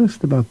be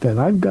honest about that.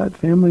 I've got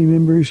family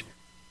members,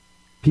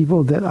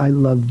 people that I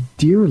love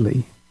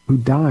dearly, who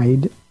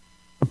died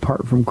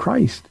apart from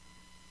Christ.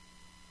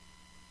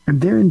 And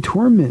they're in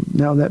torment.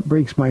 Now, that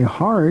breaks my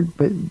heart,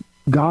 but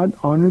God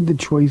honored the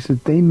choice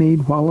that they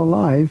made while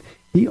alive.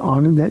 He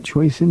honored that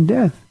choice in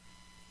death.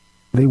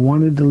 They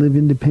wanted to live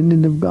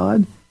independent of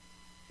God.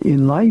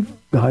 In life,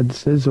 God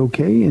says,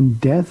 okay, in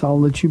death, I'll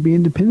let you be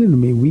independent of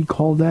me. We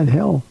call that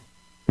hell,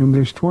 and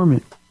there's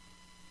torment.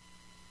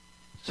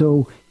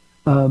 So,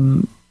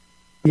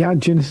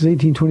 Genesis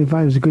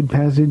 18:25 is a good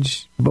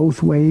passage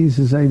both ways,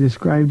 as I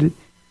described it.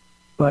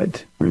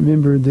 But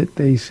remember that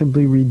they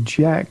simply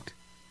reject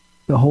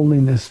the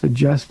holiness, the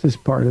justice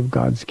part of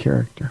God's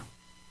character.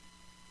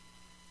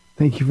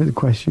 Thank you for the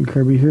question,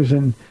 Kirby. Here's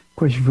a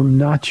question from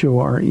Nacho,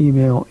 our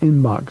email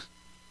inbox.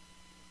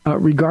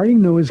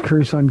 Regarding Noah's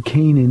curse on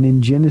Canaan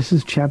in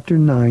Genesis chapter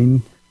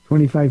 9,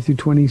 25 through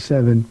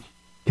 27,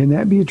 can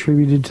that be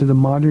attributed to the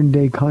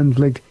modern-day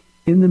conflict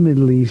in the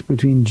Middle East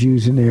between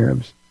Jews and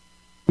Arabs?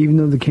 Even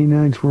though the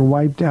Canaanites were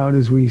wiped out,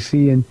 as we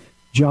see in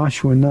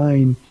Joshua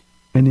 9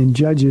 and in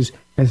Judges,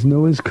 has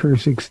Noah's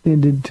curse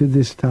extended to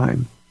this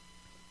time?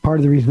 Part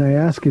of the reason I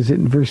ask is that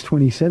in verse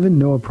 27,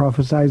 Noah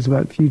prophesies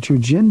about future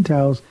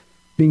Gentiles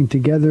being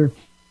together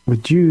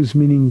with Jews,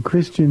 meaning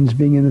Christians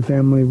being in the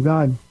family of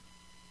God.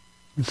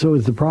 So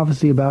as the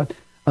prophecy about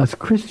us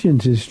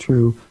Christians is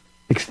true,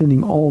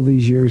 extending all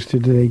these years to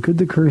today, could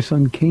the curse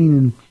on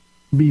Canaan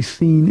be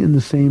seen in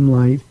the same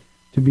light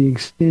to be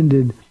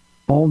extended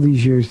all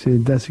these years to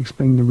thus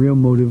explain the real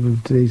motive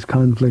of today's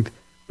conflict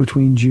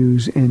between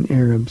Jews and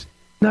Arabs?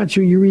 Not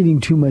sure, you're reading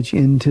too much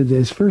into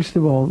this. First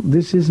of all,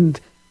 this isn't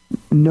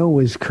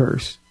Noah's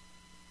curse.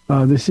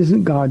 This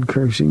isn't God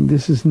cursing.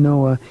 This is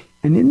Noah.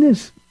 And in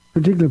this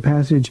particular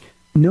passage,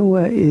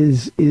 Noah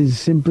is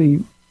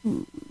simply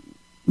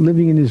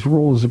living in his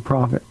role as a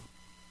prophet.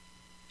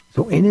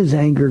 So in his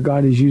anger,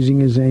 God is using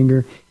his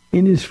anger.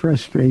 In his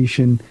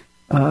frustration,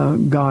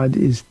 God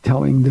is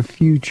telling the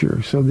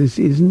future. So this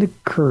isn't a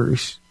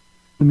curse.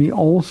 Let me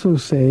also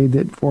say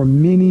that for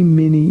many,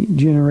 many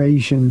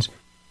generations,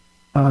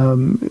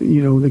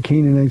 the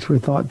Canaanites were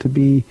thought to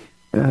be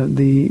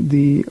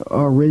the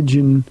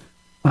origin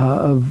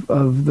of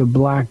the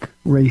black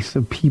race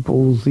of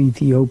peoples, the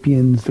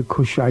Ethiopians, the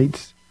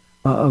Cushites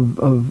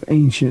of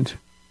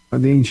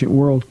the ancient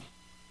world,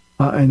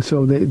 and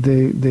so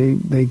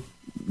they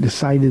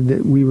decided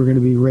that we were going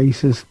to be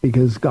racist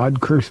because God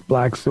cursed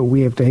blacks, so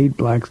we have to hate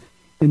blacks,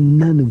 and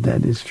none of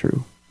that is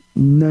true.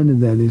 None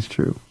of that is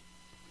true.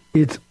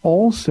 It's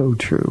also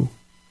true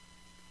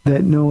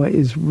that Noah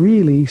is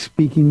really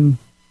speaking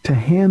to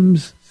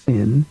Ham's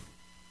sin.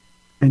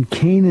 And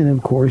Canaan,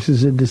 of course,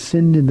 is a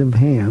descendant of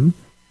Ham.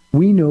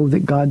 We know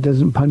that God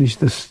doesn't punish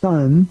the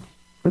son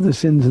for the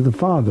sins of the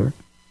father.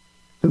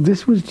 So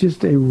this was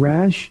just a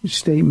rash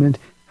statement,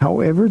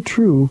 however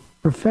true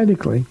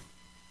prophetically.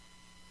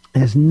 It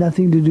has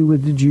nothing to do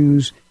with the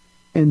Jews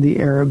and the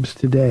Arabs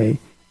today.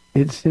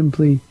 It's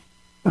simply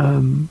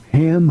Ham,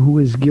 who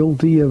is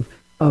guilty of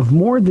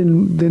more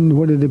than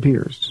what it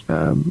appears.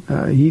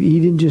 He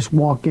didn't just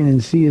walk in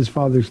and see his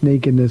father's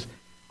nakedness.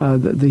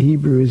 The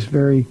Hebrew is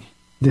very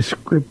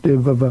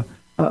descriptive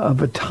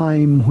of a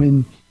time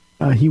when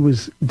he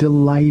was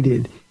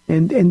delighted.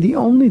 And the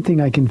only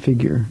thing I can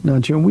figure,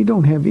 Nacho, and we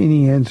don't have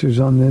any answers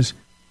on this,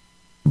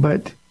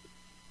 but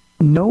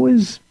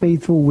Noah's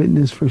faithful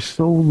witness for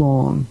so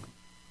long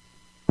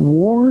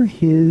wore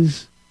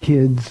his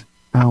kids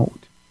out.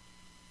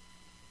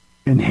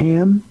 And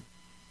Ham,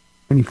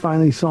 when he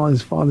finally saw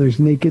his father's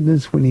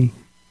nakedness, when it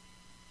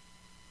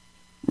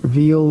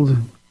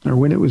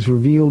was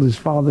revealed his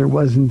father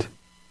wasn't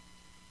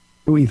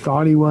who he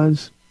thought he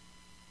was,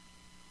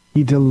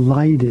 he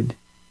delighted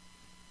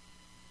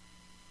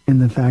in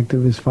the fact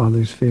of his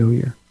father's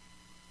failure.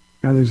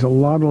 Now, there's a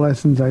lot of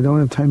lessons. I don't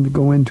have time to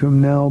go into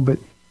them now, but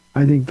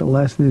I think the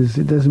lesson is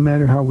it doesn't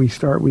matter how we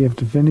start, we have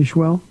to finish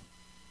well.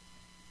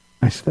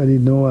 I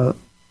studied Noah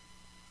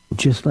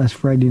just last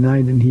Friday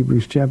night in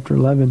Hebrews chapter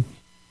 11.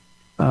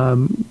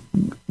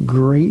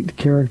 Great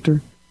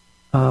character,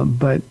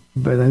 but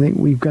I think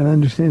we've got to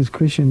understand as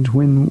Christians,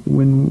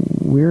 when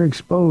we're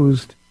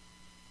exposed,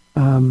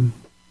 the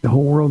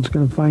whole world's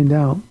going to find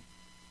out,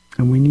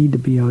 and we need to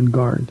be on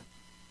guard.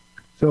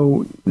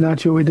 So,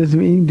 Nacho, it doesn't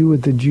have anything to do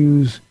with the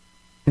Jews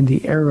and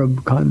the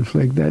Arab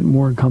conflict. That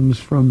more comes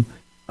from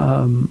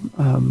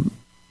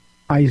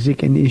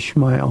Isaac and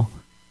Ishmael,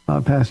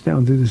 passed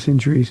down through the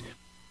centuries.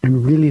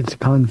 And really it's a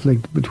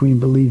conflict between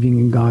believing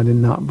in God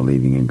and not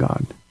believing in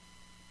God.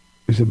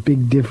 There's a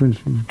big difference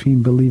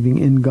between believing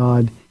in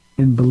God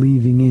and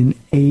believing in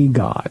a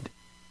God.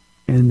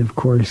 And, of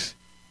course,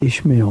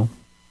 Ishmael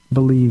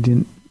believed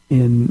in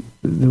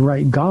the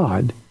right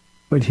God,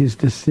 but his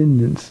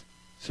descendants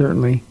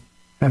certainly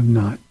have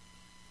not.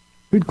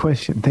 Good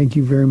question. Thank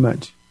you very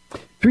much.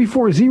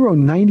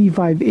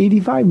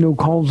 340-9585. No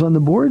calls on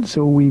the board,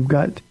 so we've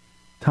got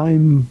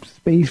time,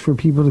 space for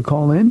people to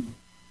call in.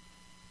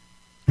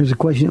 Here's a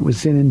question that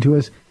was sent in to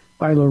us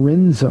by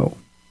Lorenzo.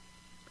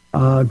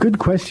 Good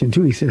question,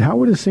 too. He said, how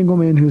would a single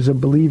man who's a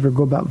believer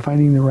go about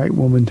finding the right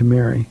woman to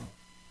marry?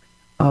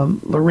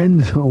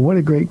 Lorenzo, what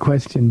a great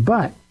question.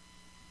 But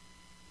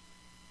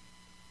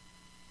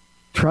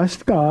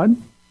trust God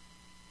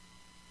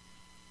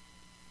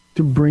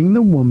to bring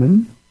the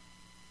woman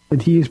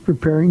that he is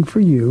preparing for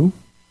you,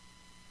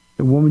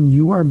 the woman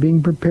you are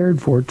being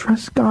prepared for.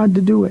 Trust God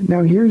to do it.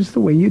 Now, here's the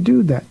way you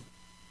do that.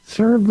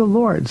 Serve the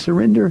Lord.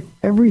 Surrender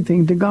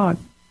everything to God.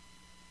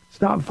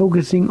 Stop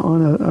focusing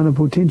on a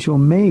potential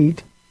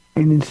mate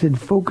and instead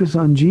focus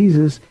on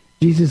Jesus.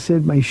 Jesus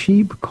said, my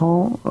sheep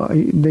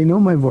they know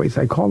my voice.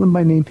 I call them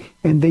by name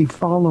and they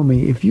follow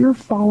me. If you're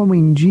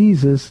following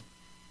Jesus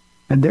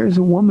and there's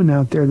a woman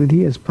out there that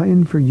he has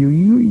planned for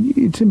you,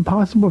 it's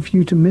impossible for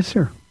you to miss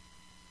her.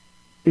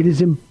 It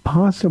is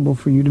impossible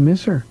for you to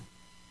miss her.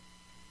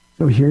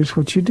 So here's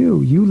what you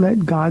do. You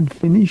let God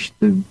finish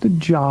the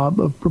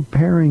job of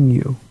preparing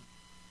you.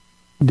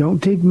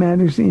 Don't take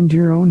matters into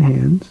your own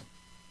hands.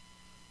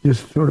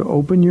 Just sort of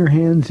open your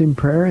hands in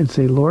prayer and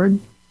say,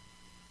 Lord,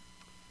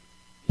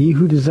 he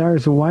who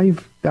desires a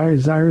wife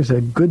desires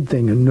a good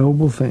thing, a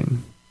noble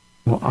thing.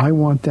 Well, I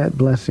want that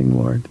blessing,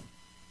 Lord.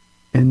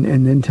 And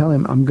then tell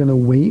him, I'm going to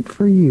wait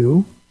for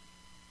you.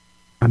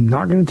 I'm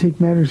not going to take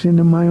matters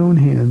into my own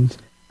hands.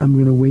 I'm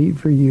going to wait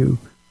for you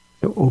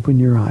to open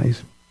your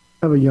eyes.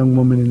 I have a young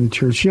woman in the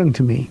church, young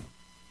to me.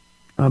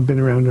 I've been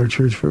around our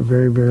church for a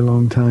very, very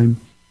long time.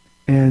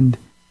 And,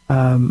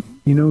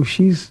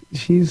 she's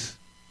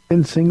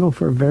been single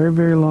for a very,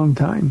 very long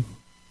time.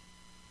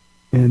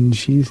 And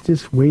she's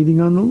just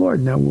waiting on the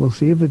Lord. Now, we'll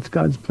see if it's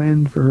God's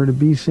plan for her to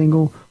be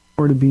single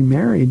or to be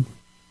married.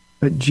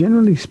 But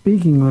generally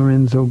speaking,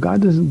 Lorenzo,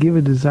 God doesn't give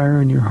a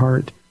desire in your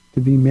heart to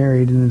be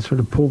married and then sort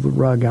of pull the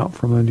rug out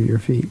from under your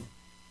feet.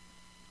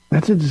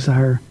 That's a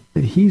desire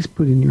that he's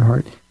put in your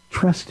heart.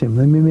 Trust him.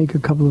 Let me make a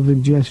couple of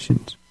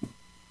suggestions.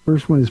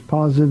 First one is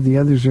positive. The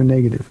others are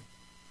negative.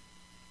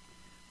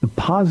 The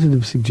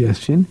positive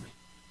suggestion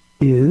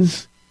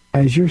is,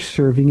 as you're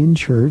serving in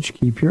church,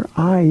 keep your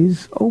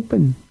eyes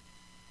open.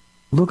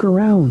 Look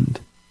around.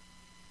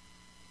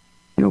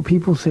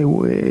 People say,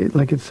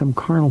 like it's some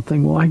carnal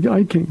thing, well,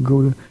 I can't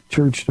go to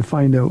church to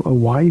find a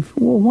wife.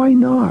 Well, why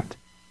not?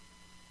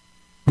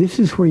 This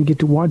is where you get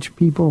to watch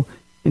people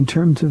in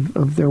terms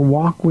of their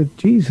walk with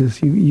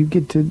Jesus. You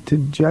get to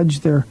judge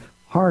their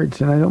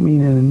hearts, and I don't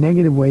mean in a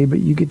negative way, but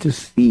you get to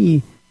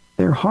see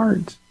their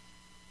hearts.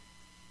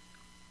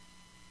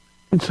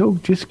 And so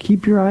just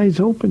keep your eyes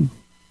open.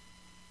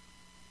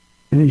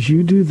 And as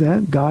you do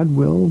that, God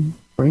will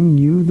bring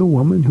you the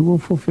woman who will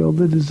fulfill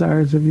the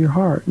desires of your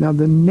heart. Now,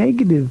 the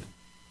negative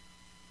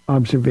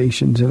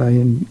observations that I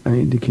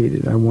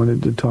indicated, I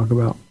wanted to talk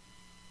about.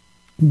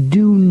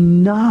 Do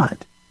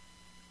not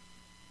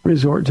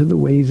resort to the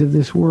ways of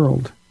this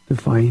world to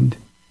find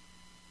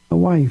a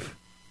wife.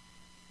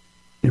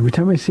 Every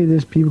time I say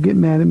this, people get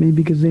mad at me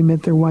because they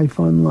met their wife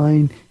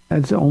online.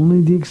 That's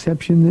only the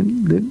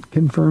exception that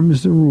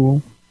confirms the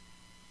rule.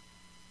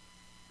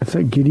 It's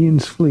like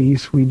Gideon's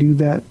fleece. We do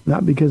that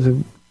not because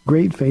of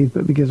great faith,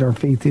 but because our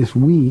faith is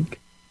weak.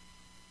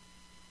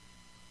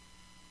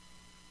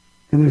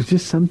 And there's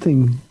just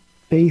something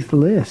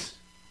faithless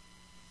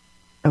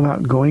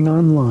about going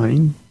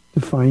online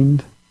to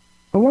find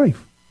a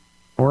wife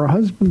or a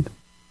husband.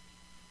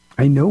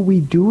 I know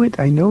we do it.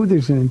 I know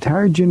there's an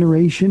entire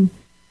generation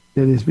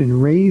that has been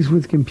raised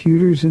with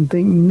computers and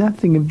think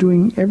nothing of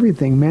doing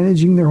everything,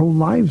 managing their whole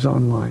lives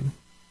online.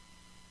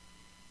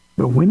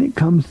 But when it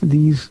comes to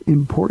these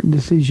important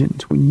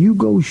decisions, when you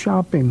go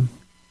shopping,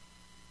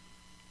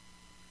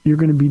 you're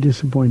going to be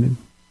disappointed.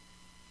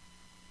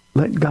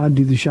 Let God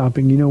do the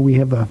shopping. You know, we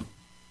have a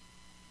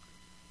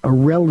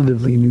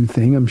relatively new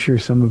thing. I'm sure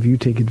some of you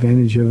take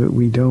advantage of it.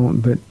 We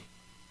don't. But,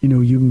 you know,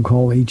 you can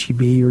call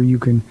H-E-B or you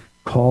can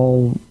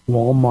call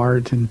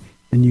Walmart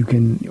and you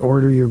can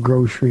order your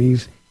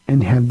groceries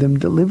and have them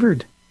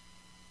delivered.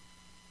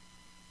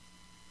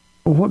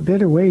 Well, what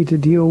better way to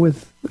deal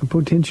with a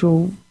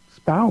potential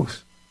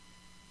spouse?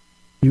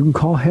 You can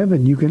call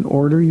heaven. You can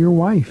order your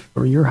wife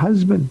or your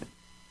husband.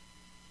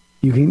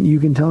 You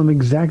can tell him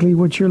exactly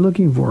what you're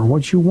looking for,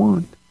 what you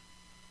want.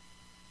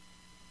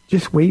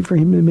 Just wait for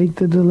him to make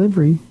the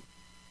delivery,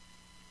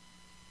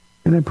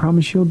 and I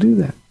promise you'll do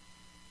that.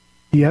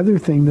 The other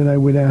thing that I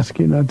would ask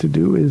you not to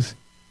do is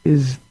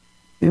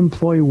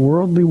employ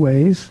worldly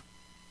ways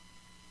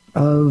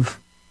of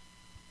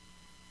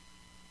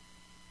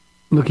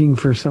looking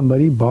for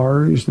somebody,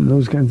 bars and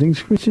those kind of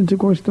things. Christians, of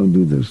course, don't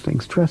do those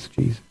things. Trust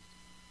Jesus.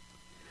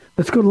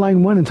 Let's go to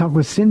line 1 and talk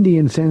with Cindy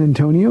in San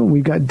Antonio.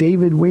 We've got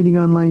David waiting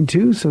on line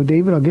 2. So,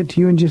 David, I'll get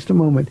to you in just a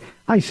moment.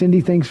 Hi, Cindy.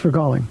 Thanks for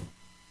calling.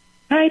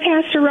 Hi,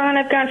 Pastor Ron.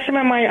 I've got some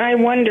of my I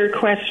wonder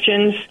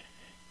questions,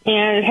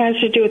 and it has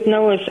to do with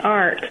Noah's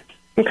Ark.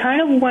 I'm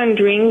kind of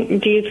wondering,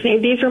 do you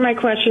think, these are my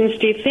questions,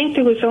 do you think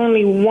there was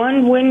only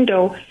one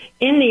window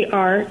in the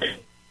Ark?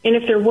 And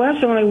if there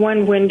was only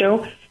one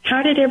window,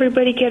 how did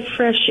everybody get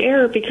fresh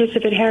air? Because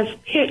if it has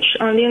pitch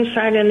on the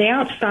inside and the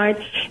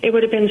outside, it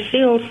would have been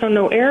sealed so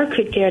no air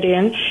could get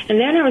in. And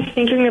then I was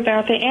thinking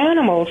about the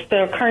animals,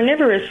 the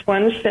carnivorous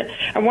ones, that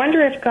I wonder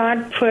if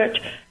God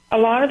put a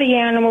lot of the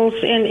animals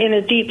in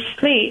a deep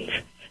sleep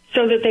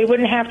so that they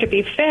wouldn't have to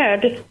be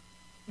fed,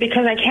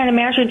 because I can't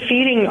imagine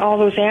feeding all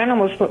those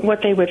animals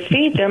what they would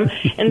feed them.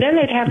 And then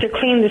they'd have to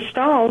clean the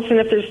stalls, and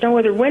if there's no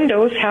other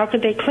windows, how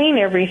could they clean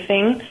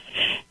everything?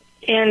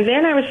 And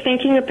then I was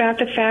thinking about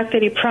the fact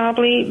that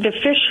the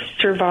fish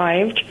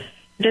survived.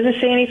 It doesn't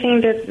say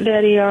anything that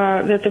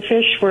the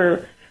fish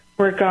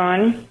were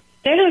gone.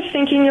 Then I was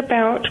thinking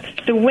about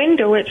the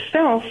window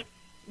itself,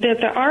 that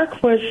the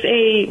ark was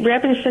a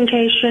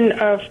representation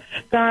of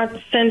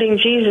God sending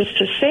Jesus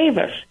to save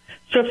us.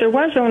 So if there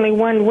was only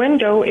one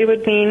window, it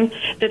would mean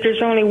that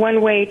there's only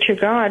one way to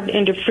God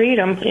into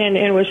freedom, and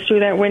it was through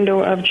that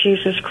window of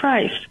Jesus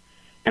Christ.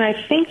 And I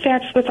think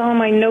that's with all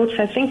my notes.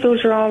 I think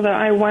those are all the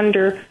I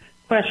wonder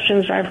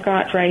questions I've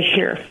got right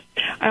here.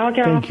 I'll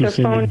get off the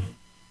phone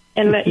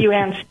and let you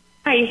answer.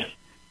 Hi.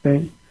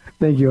 Thank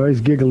you. I always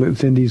giggle at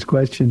Cindy's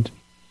questions.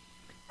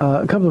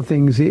 A couple of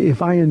things.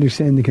 If I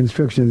understand the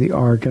construction of the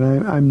ark,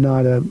 and I'm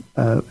not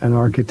an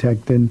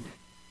architect, and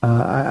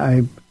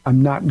I'm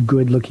not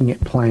good looking at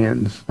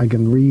plans. I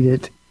can read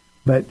it,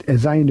 but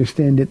as I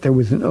understand it, there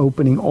was an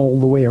opening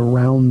all the way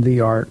around the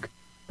ark,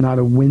 not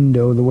a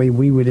window the way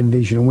we would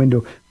envision a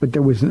window, but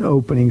there was an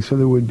opening, so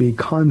there would be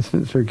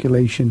constant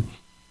circulation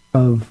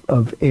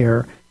of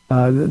air.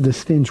 The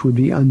stench would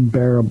be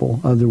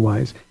unbearable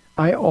otherwise.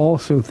 I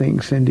also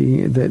think,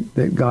 Cindy,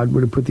 that God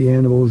would have put the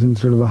animals in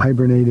sort of a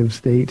hibernative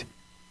state.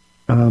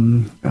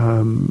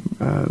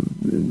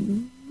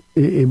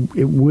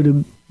 It would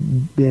have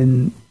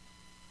been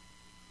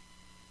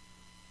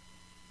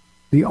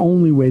the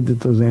only way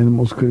that those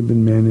animals could have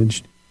been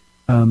managed.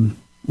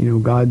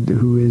 God,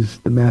 who is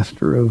the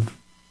master of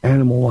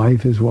animal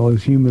life as well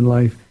as human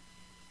life,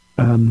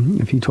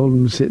 if he told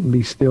them to sit and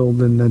be still,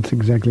 then that's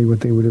exactly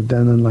what they would have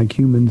done. Unlike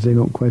humans, they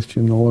don't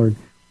question the Lord.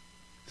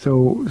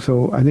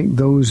 So I think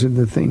those are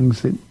the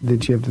things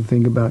that you have to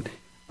think about.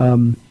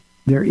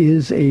 There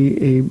is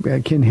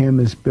Ken Ham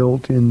has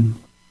built in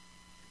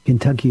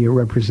Kentucky a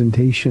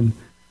representation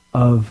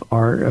of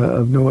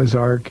Noah's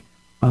Ark.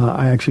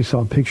 I actually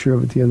saw a picture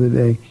of it the other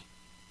day,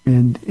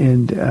 and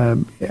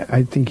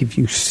I think if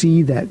you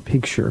see that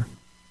picture,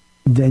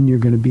 then you're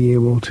going to be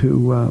able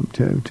to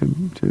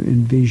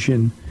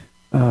envision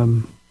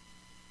the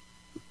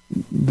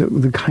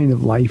kind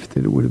of life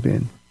that it would have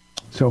been.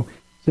 So,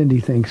 Cindy,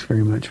 thanks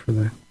very much for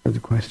the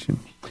question.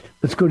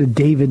 Let's go to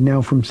David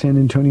now from San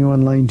Antonio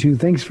on line 2.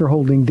 Thanks for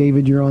holding,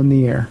 David. You're on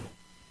the air.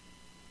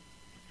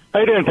 How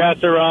you doing,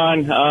 Pastor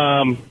Ron?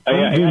 I'm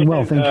doing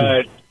well, thank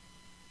you.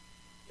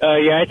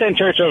 I attend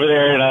church over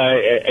there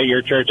at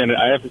your church, and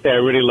I have to say I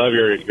really love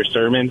your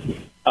sermons.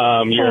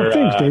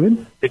 Thanks,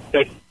 David.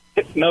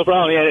 No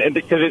problem. Yeah,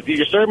 because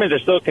your sermons are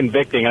so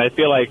convicting, and I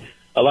feel like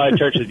a lot of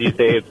churches these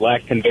days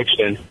lack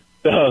conviction.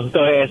 So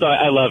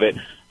I love it.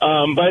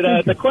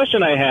 But the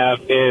question I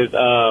have is,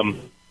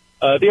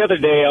 the other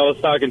day I was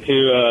talking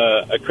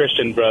to a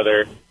Christian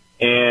brother,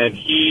 and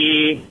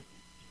he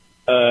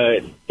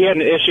had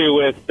an issue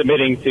with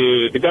submitting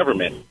to the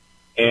government,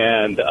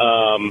 and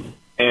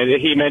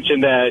he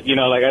mentioned that,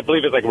 like, I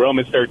believe it's like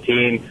Romans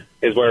 13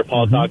 is where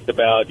Paul talks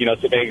about,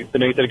 submitting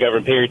to the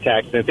government, pay your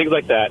taxes and things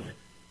like that.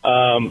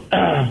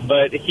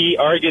 But he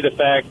argued the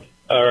fact,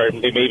 or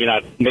maybe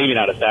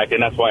not a fact,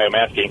 and that's why I'm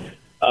asking,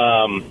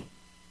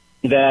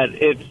 that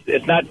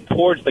it's not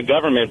towards the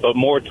government, but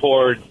more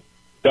towards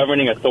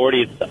governing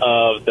authorities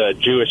of the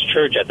Jewish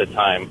church at the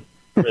time,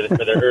 for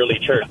the early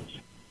church.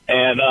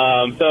 And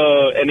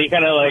and he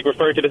kind of like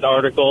referred to this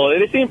article,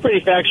 and it seemed pretty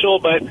factual,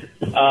 but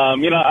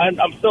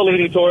I'm still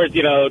leaning towards,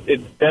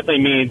 it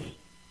definitely means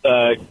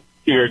to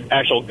your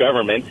actual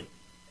government.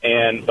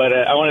 But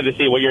I wanted to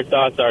see what your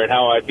thoughts are and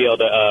how I'd be able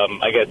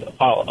to,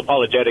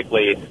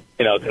 apologetically,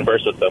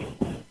 converse with them.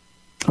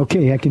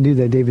 Okay, I can do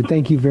that, David.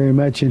 Thank you very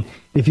much. And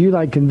if you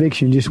like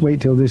conviction, just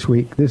wait till this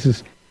week.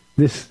 This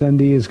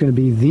Sunday is going to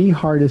be the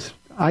hardest,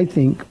 I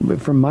think,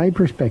 from my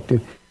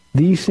perspective,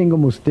 the single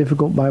most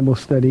difficult Bible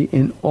study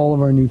in all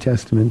of our New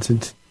Testaments.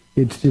 It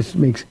just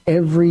makes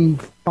every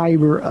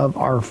fiber of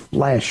our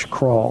flesh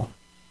crawl.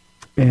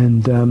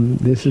 And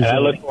this is... And I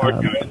look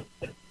forward to it.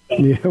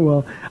 Yeah,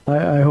 well,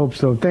 I hope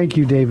so. Thank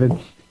you, David.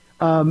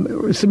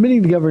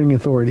 Submitting to governing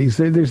authorities,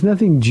 there's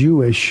nothing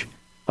Jewish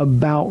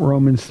about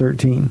Romans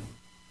 13.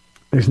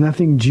 There's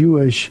nothing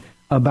Jewish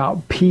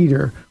about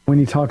Peter when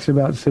he talks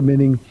about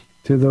submitting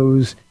to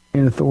those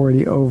in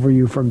authority over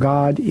you, for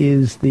God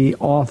is the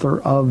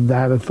author of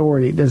that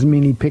authority. It doesn't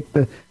mean he picked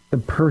the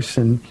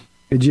person.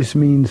 It just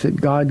means that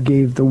God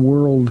gave the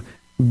world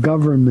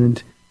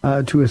government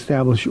to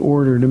establish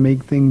order, to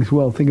make things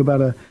well. Think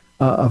about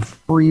a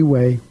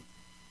freeway.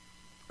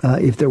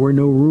 If there were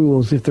no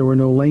rules, if there were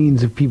no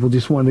lanes, if people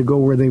just wanted to go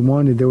where they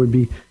wanted, there would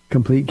be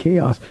complete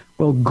chaos.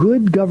 Well,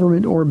 good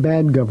government or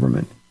bad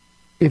government,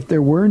 if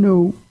there were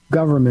no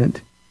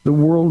government, the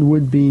world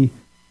would be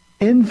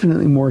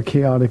infinitely more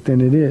chaotic than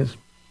it is.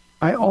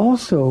 I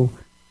also,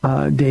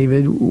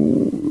 David,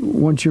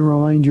 want you to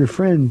remind your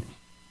friend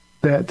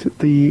that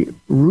the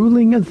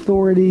ruling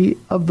authority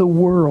of the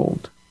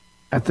world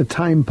at the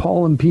time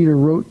Paul and Peter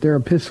wrote their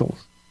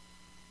epistles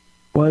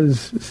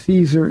was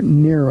Caesar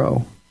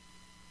Nero,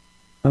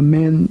 a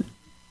man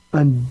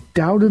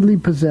undoubtedly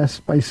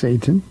possessed by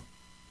Satan,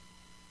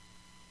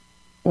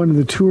 one of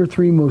the 2 or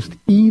 3 most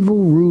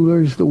evil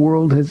rulers the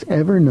world has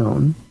ever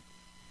known.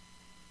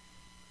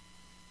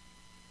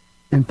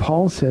 And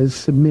Paul says,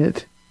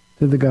 submit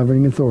to the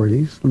governing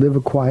authorities, live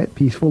a quiet,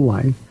 peaceful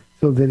life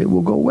so that it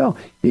will go well.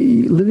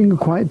 Living a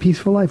quiet,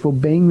 peaceful life,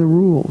 obeying the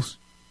rules,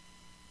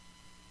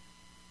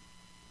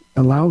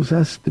 allows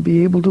us to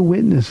be able to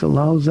witness,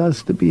 allows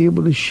us to be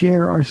able to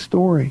share our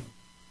story.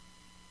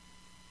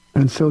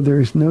 And so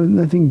there's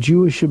nothing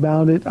Jewish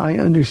about it. I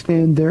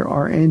understand there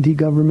are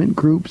anti-government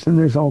groups and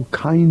there's all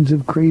kinds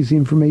of crazy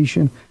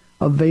information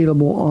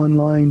available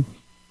online,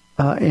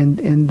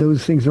 and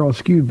those things are all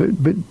skewed.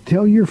 But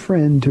tell your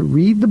friend to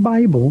read the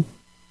Bible,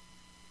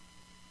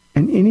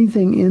 and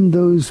anything in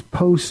those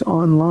posts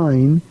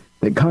online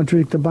that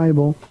contradict the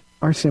Bible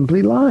are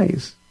simply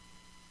lies.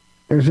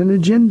 There's an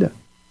agenda.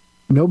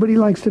 Nobody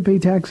likes to pay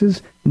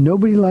taxes.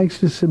 Nobody likes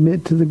to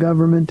submit to the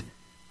government.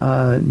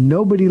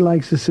 Nobody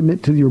likes to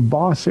submit to your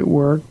boss at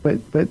work,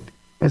 but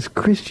as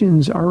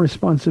Christians, our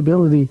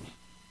responsibility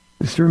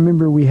is to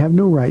remember we have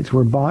no rights.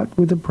 We're bought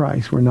with a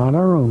price. We're not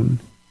our own.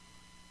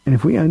 And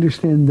if we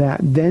understand that,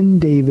 then,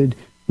 David,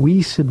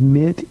 we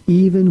submit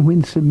even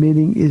when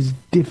submitting is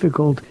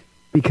difficult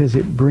because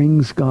it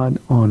brings God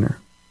honor.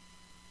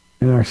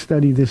 And our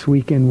study this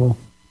weekend will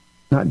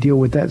not deal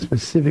with that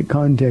specific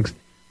context,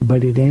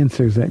 but it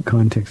answers that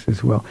context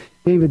as well.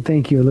 David,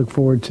 thank you. I look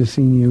forward to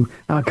seeing you.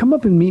 Come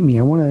up and meet me.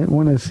 I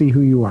want to see who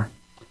you are.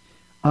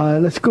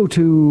 Let's go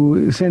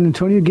to San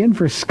Antonio again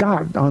for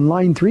Scott on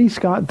line 3.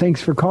 Scott,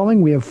 thanks for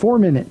calling. We have 4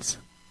 minutes.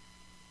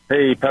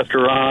 Hey,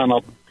 Pastor Ron.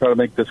 I'll try to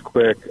make this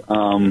quick.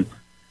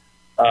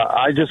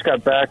 I just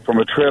got back from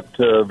a trip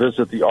to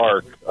visit the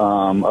Ark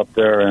up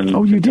there in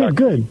Oh, you Kentucky. did?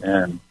 Good.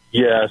 And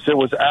yes, it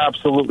was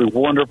absolutely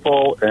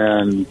wonderful.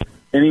 And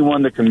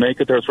anyone that can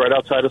make it there, it's right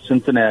outside of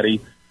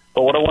Cincinnati.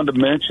 But what I wanted to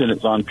mention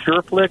is on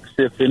PureFlix,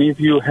 if any of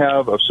you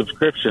have a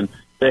subscription,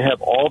 they have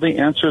all the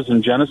answers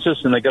in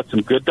Genesis, and they got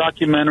some good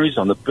documentaries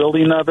on the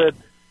building of it.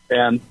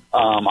 And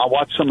I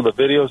watched some of the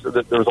videos.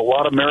 There was a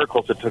lot of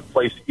miracles that took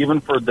place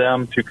even for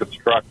them to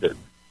construct it.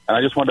 And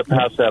I just wanted to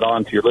pass that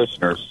on to your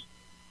listeners.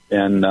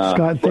 And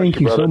Scott, thank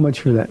you so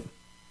much for that.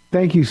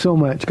 Thank you so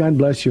much. God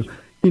bless you.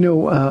 You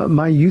know,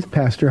 my youth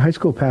pastor, high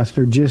school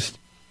pastor, just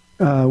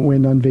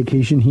went on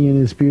vacation, he and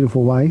his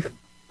beautiful wife,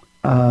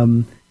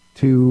 to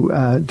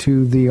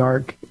the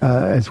Ark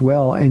as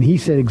well, and he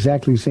said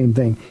exactly the same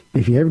thing.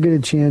 If you ever get a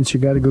chance, you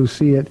got to go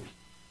see it.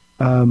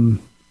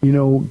 You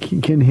know,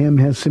 Ken Ham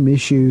has some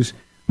issues,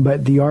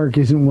 but the Ark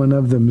isn't one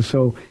of them.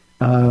 So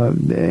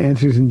the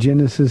Answers in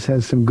Genesis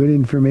has some good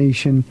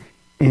information,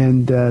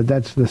 and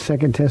that's the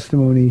second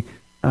testimony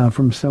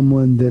from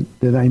someone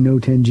that I know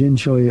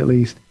tangentially at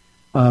least,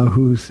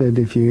 who said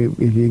if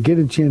you get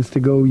a chance to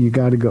go, you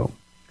got to go.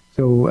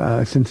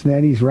 So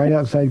Cincinnati's right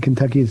outside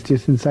Kentucky. It's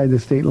just inside the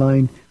state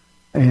line,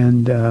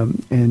 and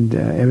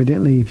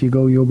evidently, if you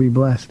go, you'll be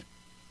blessed.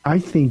 I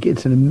think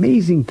it's an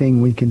amazing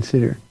thing we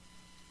consider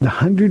the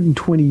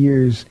 120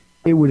 years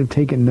it would have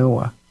taken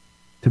Noah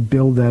to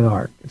build that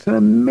ark. It's an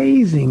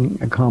amazing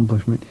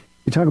accomplishment.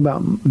 You talk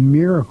about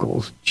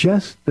miracles,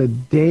 just the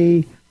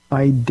day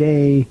by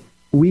day,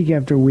 week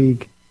after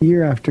week,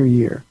 year after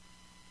year.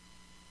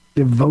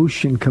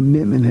 Devotion,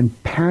 commitment,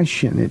 and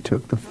passion it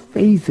took, the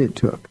faith it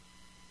took.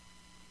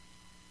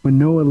 When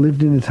Noah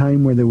lived in a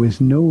time where there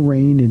was no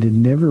rain, it had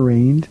never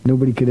rained,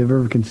 nobody could have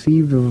ever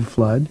conceived of a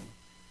flood,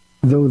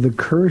 though the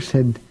curse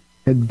had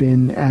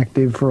been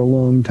active for a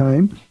long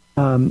time,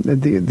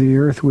 the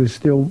earth was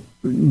still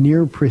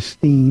near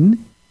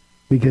pristine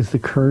because the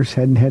curse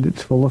hadn't had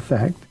its full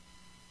effect.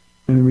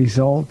 And the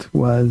result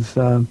was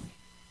a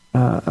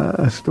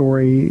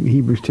story,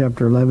 Hebrews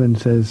chapter 11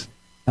 says,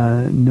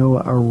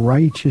 Noah, a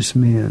righteous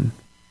man,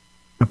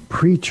 a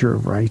preacher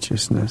of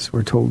righteousness,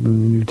 we're told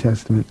in the New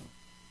Testament.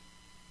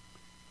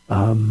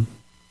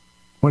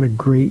 What a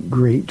great,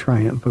 great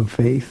triumph of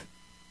faith.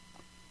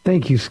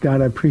 Thank you,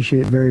 Scott. I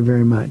appreciate it very,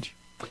 very much.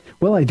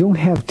 Well, I don't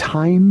have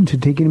time to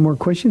take any more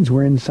questions.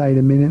 We're inside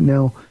a minute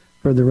now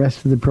for the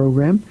rest of the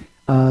program.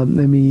 Let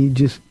me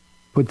just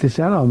put this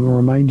out. I'll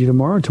remind you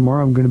tomorrow.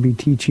 Tomorrow I'm going to be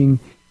teaching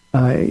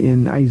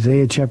in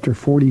Isaiah chapter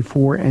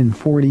 44 and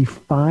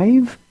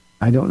 45.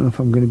 I don't know if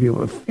I'm going to be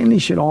able to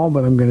finish it all,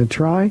 but I'm going to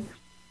try.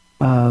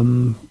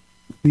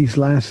 This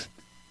last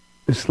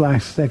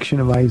section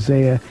of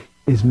Isaiah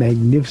is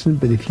magnificent,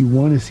 but if you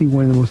want to see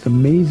one of the most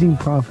amazing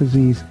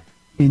prophecies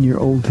in your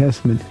Old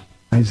Testament,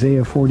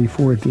 Isaiah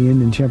 44 at the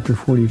end in chapter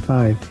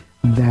 45,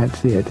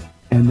 that's it.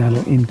 And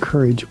that'll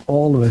encourage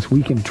all of us.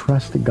 We can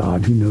trust the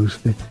God who knows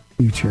the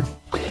future.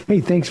 Hey,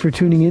 thanks for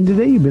tuning in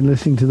today. You've been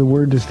listening to The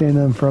Word to Stand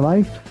On for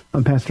Life.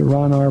 I'm Pastor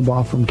Ron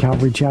Arbaugh from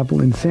Calvary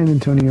Chapel in San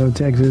Antonio,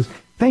 Texas.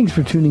 Thanks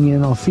for tuning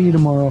in. I'll see you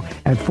tomorrow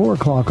at 4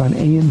 o'clock on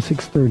AM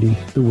 630,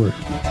 The Word.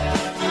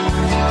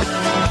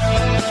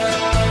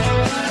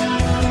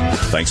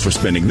 Thanks for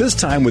spending this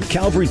time with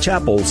Calvary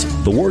Chapel's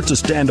The Word to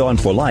Stand On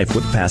for Life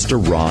with Pastor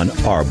Ron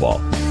Arbaugh.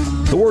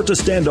 The Word to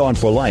Stand On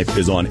for Life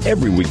is on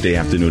every weekday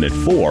afternoon at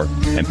 4,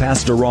 and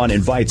Pastor Ron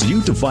invites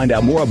you to find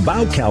out more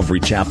about Calvary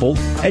Chapel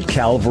at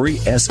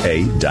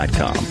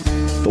calvarysa.com.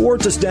 The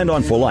Word to Stand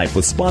On for Life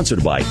was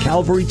sponsored by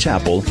Calvary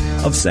Chapel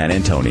of San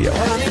Antonio.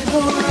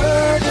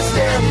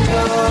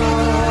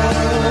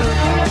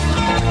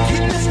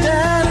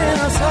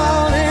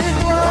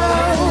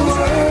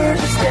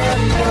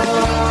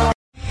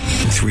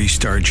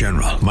 Three-star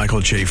General Michael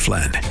J.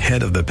 Flynn,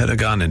 head of the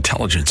Pentagon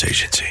Intelligence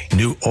Agency,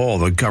 knew all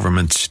the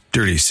government's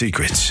dirty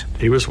secrets.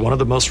 He was one of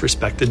the most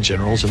respected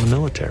generals in the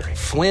military.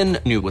 Flynn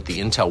knew what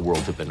the intel world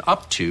had been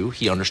up to.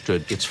 He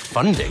understood its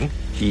funding.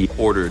 He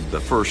ordered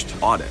the first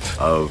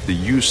audit of the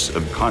use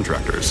of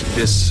contractors.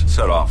 This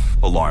set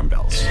off alarm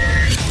bells.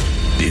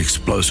 The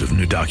explosive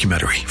new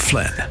documentary,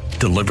 Flynn,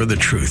 Deliver the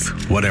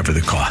Truth, Whatever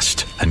the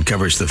Cost,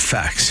 uncovers the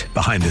facts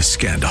behind this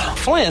scandal.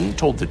 Flynn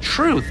told the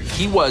truth.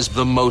 He was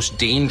the most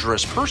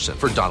dangerous person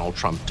for Donald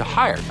Trump to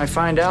hire. I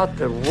find out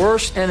the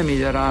worst enemy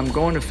that I'm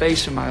going to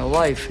face in my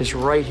life is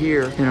right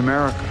here in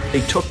America.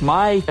 They took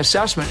my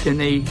assessment and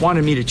they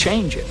wanted me to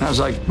change it. And I was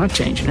like, I'm not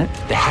changing it.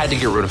 They had to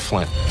get rid of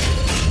Flynn.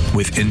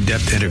 With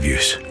in-depth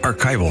interviews,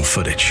 archival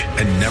footage,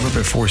 and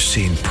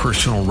never-before-seen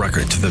personal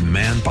records of the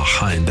man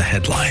behind the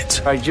headlines.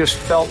 I just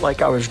felt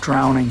like I was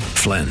drowning.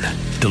 Flynn,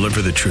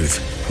 Deliver the Truth,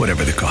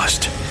 Whatever the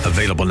Cost.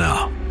 Available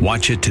now.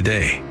 Watch it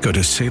today. Go to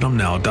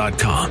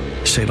salemnow.com.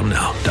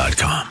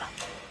 salemnow.com.